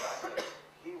than I think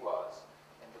he was.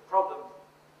 And the problem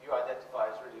you identify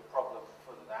is really a problem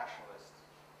for the nationalist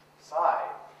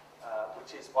side,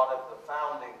 which is one of the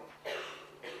founding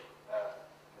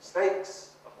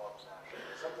mistakes of modern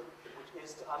nationalism, which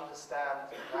is to understand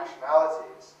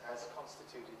nationalities as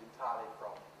constituted entirely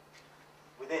from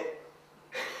within.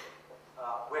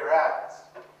 Whereas,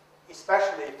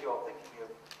 especially if you're thinking of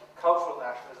cultural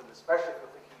nationalism, especially if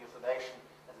you're thinking of the nation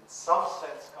as in some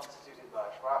sense constituted by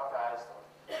Sprachgeist or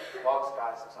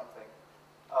Volksgeist or something,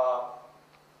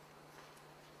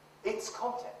 its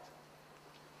content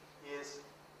is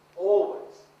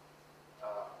always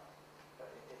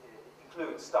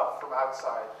includes stuff from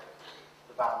outside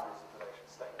the boundaries of the nation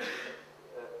state.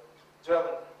 The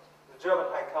German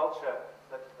high culture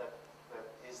that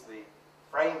is the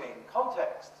framing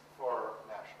context for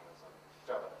nationalism,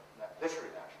 German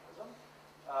literary nationalism,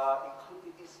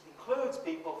 includes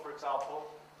people, for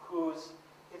example, whose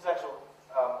intellectual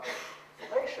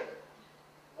formation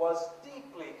was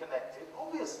deeply connected,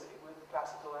 obviously, with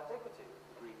classical antiquity, with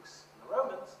the Greeks and the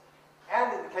Romans,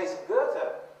 and in the case of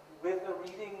Goethe, with the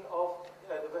reading of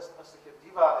the Westöstliche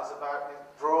Divan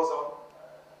draws on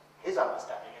his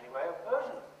understanding, anyway, of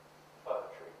Persian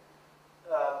poetry.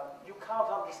 You can't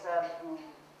understand who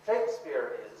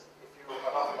Shakespeare is if you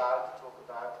are not allowed to talk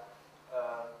about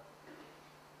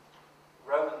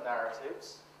Roman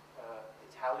narratives,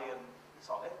 Italian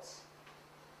sonnets,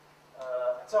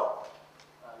 and so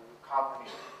on. You can't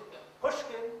read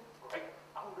Pushkin, great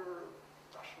founder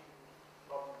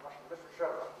of Russian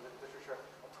literature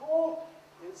at all,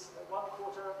 is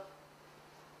 1/4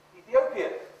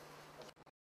 Ethiopian.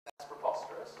 That's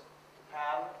preposterous.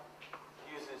 Japan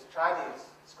uses Chinese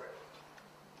script,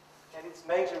 and its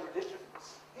major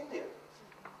religions, India,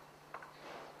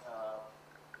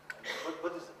 and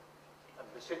Buddhism, and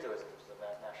Shintoism, which is a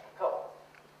national cult.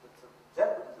 But Zen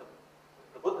Buddhism,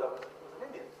 the Buddha was an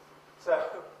Indian. So,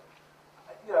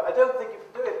 I don't think you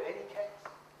can do it in any case.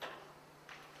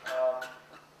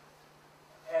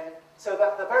 And so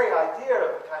that the very idea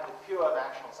of a kind of pure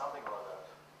national something or other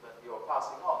that you're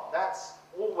passing on, that's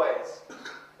always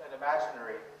an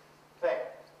imaginary thing.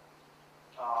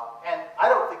 And I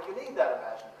don't think you need that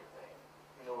imaginary thing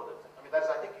in order to,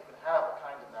 I think you can have a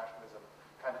kind of nationalism,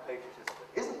 kind of patriotism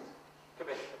that isn't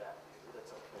committed to that view,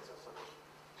 that's a sort of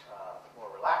more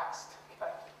relaxed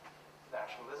kind of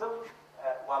nationalism,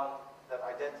 one that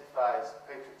identifies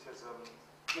patriotism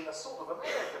in a sort of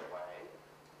American way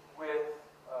with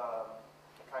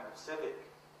a kind of civic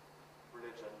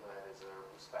religion, that is a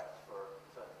respect for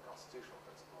certain constitutional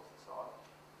principles and so on,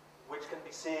 which can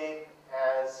be seen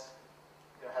as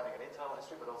having an internal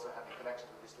history, but also having connections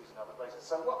with histories in other places.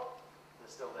 So what?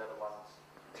 They're the ones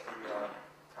we are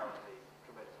currently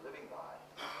committed to living by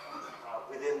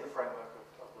within the framework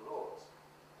of the laws.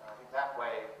 And I think that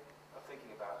way of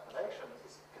thinking about the nation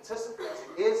is consistent, as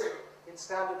it is in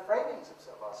standard framings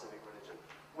of our civic religion,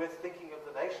 with thinking of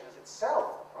the nation as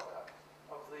itself the product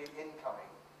of the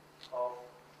incoming of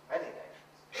many nations.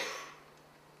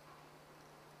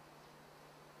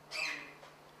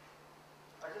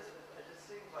 It just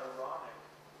seems ironic.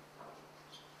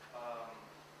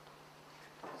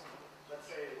 Let's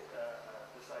say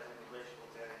this idea of racial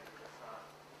identity is not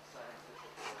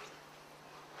scientifically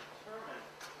determined.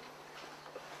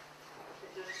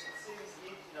 It seems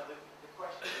the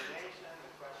question of the nation,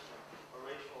 the question of a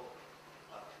racial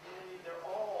community, they're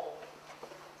all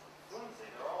flimsy,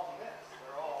 they're all myths,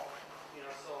 they're all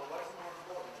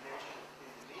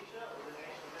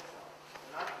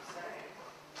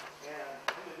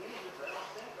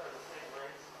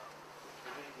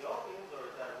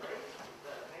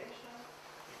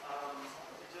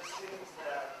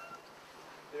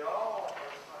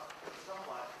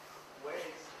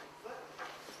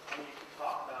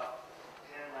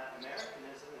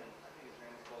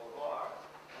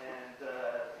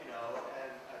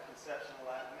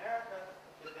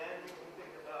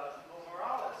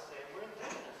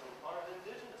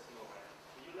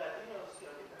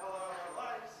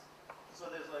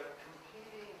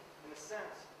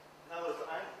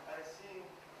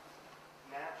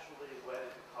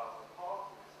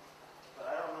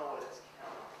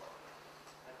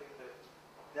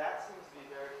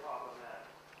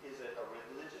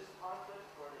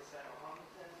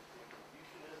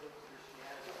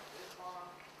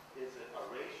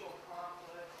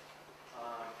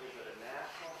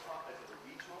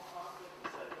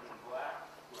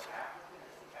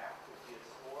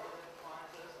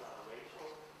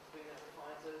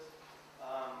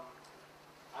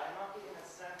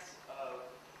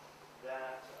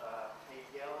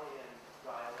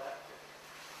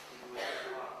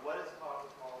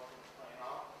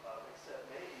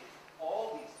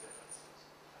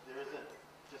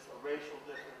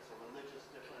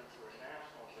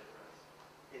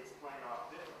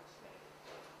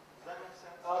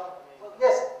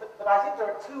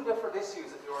two different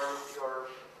issues that you're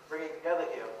bringing together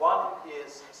here. One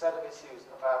is a set of issues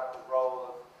about the role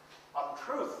of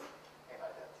untruth in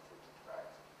identity, right?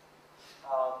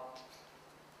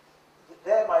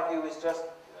 There, my view is just,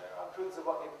 untruths are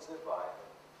what humans live by.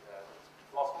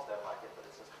 Philosophers don't like it, but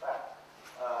it's just a fact.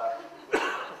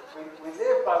 We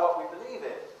live by what we believe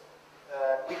in.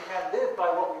 We can live by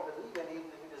what we believe in,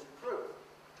 even if it isn't true.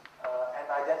 And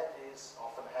identities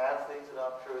often have things that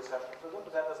aren't true essential to them,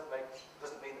 but that doesn't mean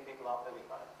that people aren't living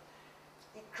by it.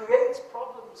 It creates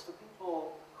problems for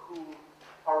people who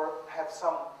have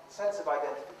some sense of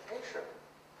identification,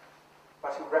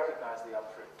 but who recognize the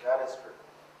untruth. That is true,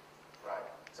 right?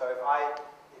 So if I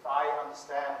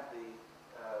understand if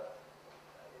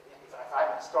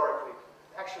I'm historically,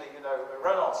 actually,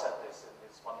 Renan said this in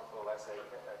his wonderful essay,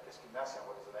 Qu'est-ce qu'une nation,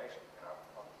 what is a nation,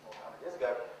 more than 100 years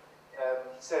ago.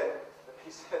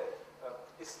 He said,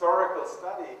 historical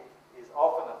study is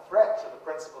often a threat to the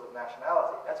principle of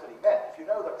nationality. That's what he meant. If you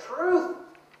know the truth,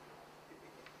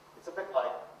 it's a bit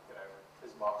like,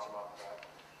 Bismarck's remark about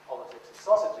politics and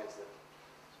sausages, that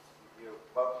you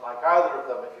won't like either of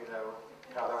them if you know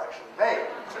how they're actually made.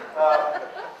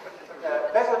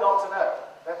 Better not to know.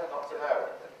 Better not to know.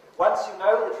 Once you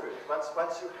know the truth,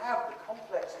 once you have the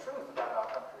complex truth about our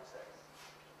country, say,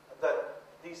 that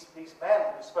these men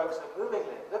who spoke so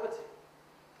movingly of liberty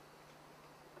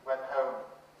went home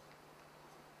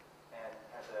and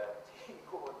had their tea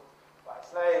poured by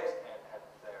slaves and had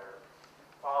their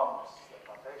farms, their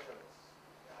plantations,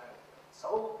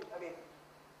 sold. I mean,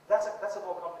 that's a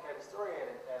more complicated story,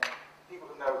 and people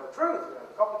who know the truth, who know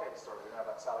the complicated story, who know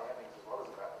about Sally Hemings as well as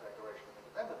about the Declaration of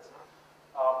Independence,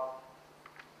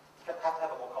 have to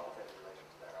have a more complicated relation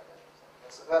to their identity.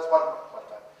 So that's one point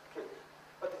about truth.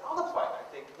 But the other point, I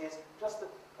think, is just that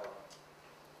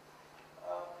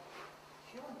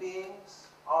human beings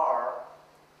are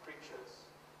creatures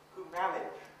who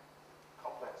manage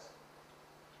complex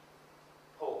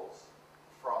pulls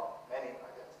from many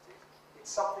identities. It's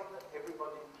something that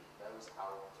everybody knows how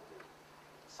to do.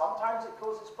 Sometimes it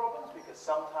causes problems because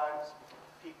sometimes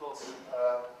people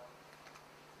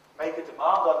make a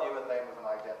demand on you in the name of an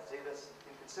identity that's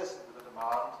inconsistent with a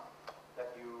demand that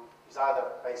is either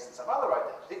based in some other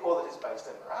identity or that is based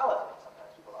in morality. Sometimes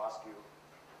people ask you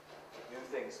to do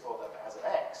things for them as an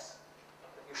X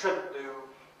that you shouldn't do,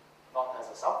 not as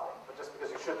a something, but just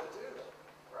because you shouldn't do them,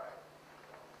 right?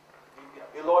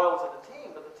 You're loyal to the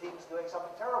team, but the team's doing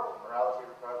something terrible. Morality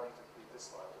requires me to be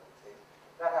disloyal to the team.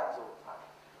 That happens all the time.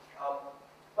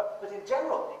 But in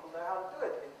general, people know how to do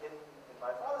it. In my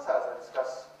father's house, I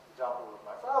discuss the example of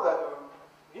my father, who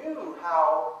knew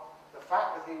how the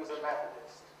fact that he was a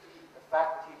Methodist, the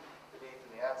fact that he believed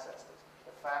in the ancestors,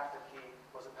 the fact that he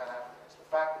was a Pan-Africanist, the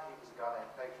fact that he was a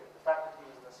Ghanaian patriot, the fact that he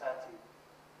was an Asante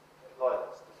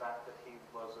loyalist, the fact that he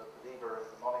was a believer in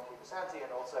the monarchy of Asante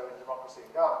and also in democracy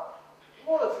in Ghana.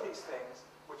 All of these things,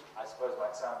 which I suppose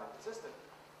might sound inconsistent,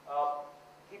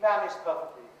 he managed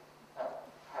perfectly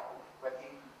happily. When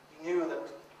he knew that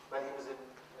when he was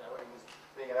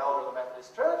being an elder of the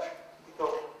Methodist Church, he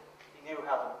thought he knew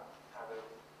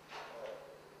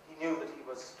he knew that he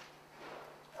was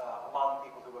among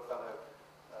people who were fellow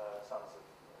sons of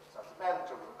men,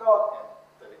 children of God, and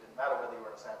that it didn't matter whether you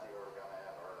were an Asante or a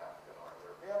Ghanaian or an African or a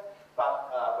European. But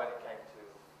when it came to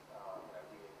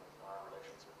dealing with our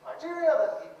relations with Nigeria,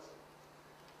 that he was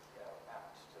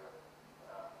apt to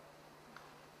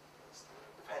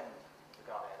defend the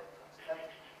Ghanaian interest. And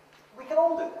we can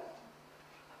all do that,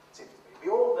 it seems to me. We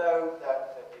all know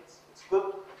that it's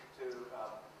good to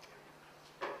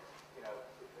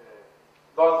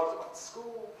loyalty to one's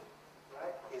school,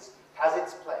 right, has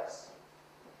its place.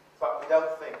 But we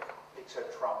don't think it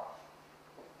should trump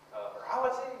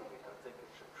morality, we don't think it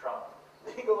should trump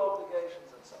legal obligations,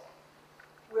 and so on.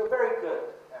 We're very good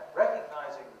at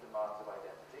recognizing the demands of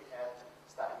identity and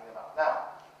stacking them up.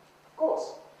 Now, of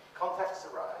course, contexts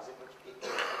arise in which people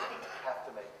have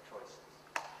to make choices.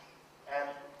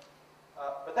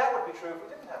 But that would be true if we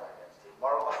didn't have identity.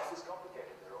 Moral life is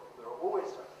complicated. There are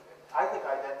always complicated. I think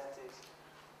identities,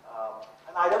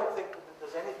 and I don't think that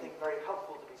there's anything very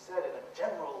helpful to be said in a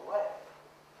general way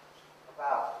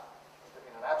about,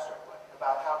 in an abstract way,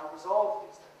 about how to resolve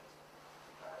these things.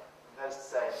 Right? And that is to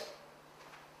say,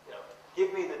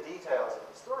 give me the details of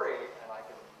the story, and I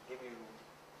can give you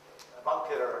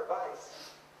avuncular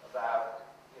advice about,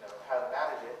 how to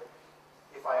manage it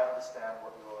if I understand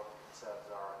what your concerns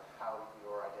are and how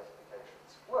your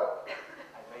identifications work.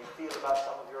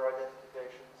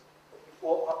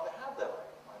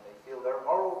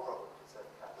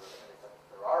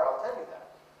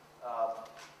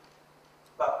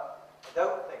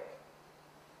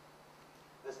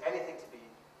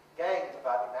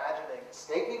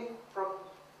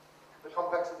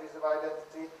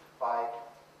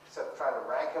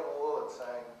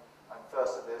 saying, I'm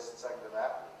first at this and second to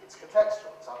that. It's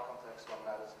contextual. In some context, one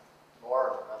matters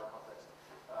more, in another context.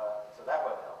 So that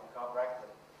won't help. You can't rank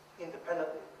them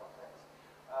independently of context.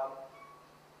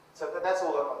 So that's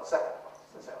all on the second point.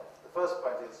 The first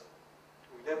point is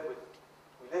we live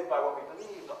by what we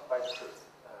believe, not by the truth.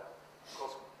 Of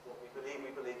course, what we believe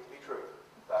to be true,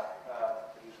 but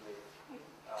usually,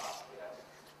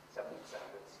 70%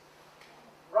 is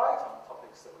right on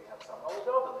topics that we have some knowledge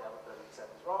of, and the other 30%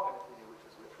 is wrong, and if we knew which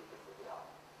was which, we could figure it out.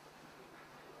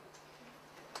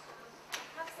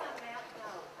 Perhaps on that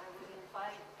note, I would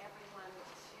invite everyone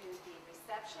to the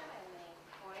reception in the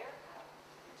foyer,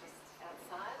 just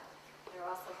outside. There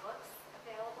are also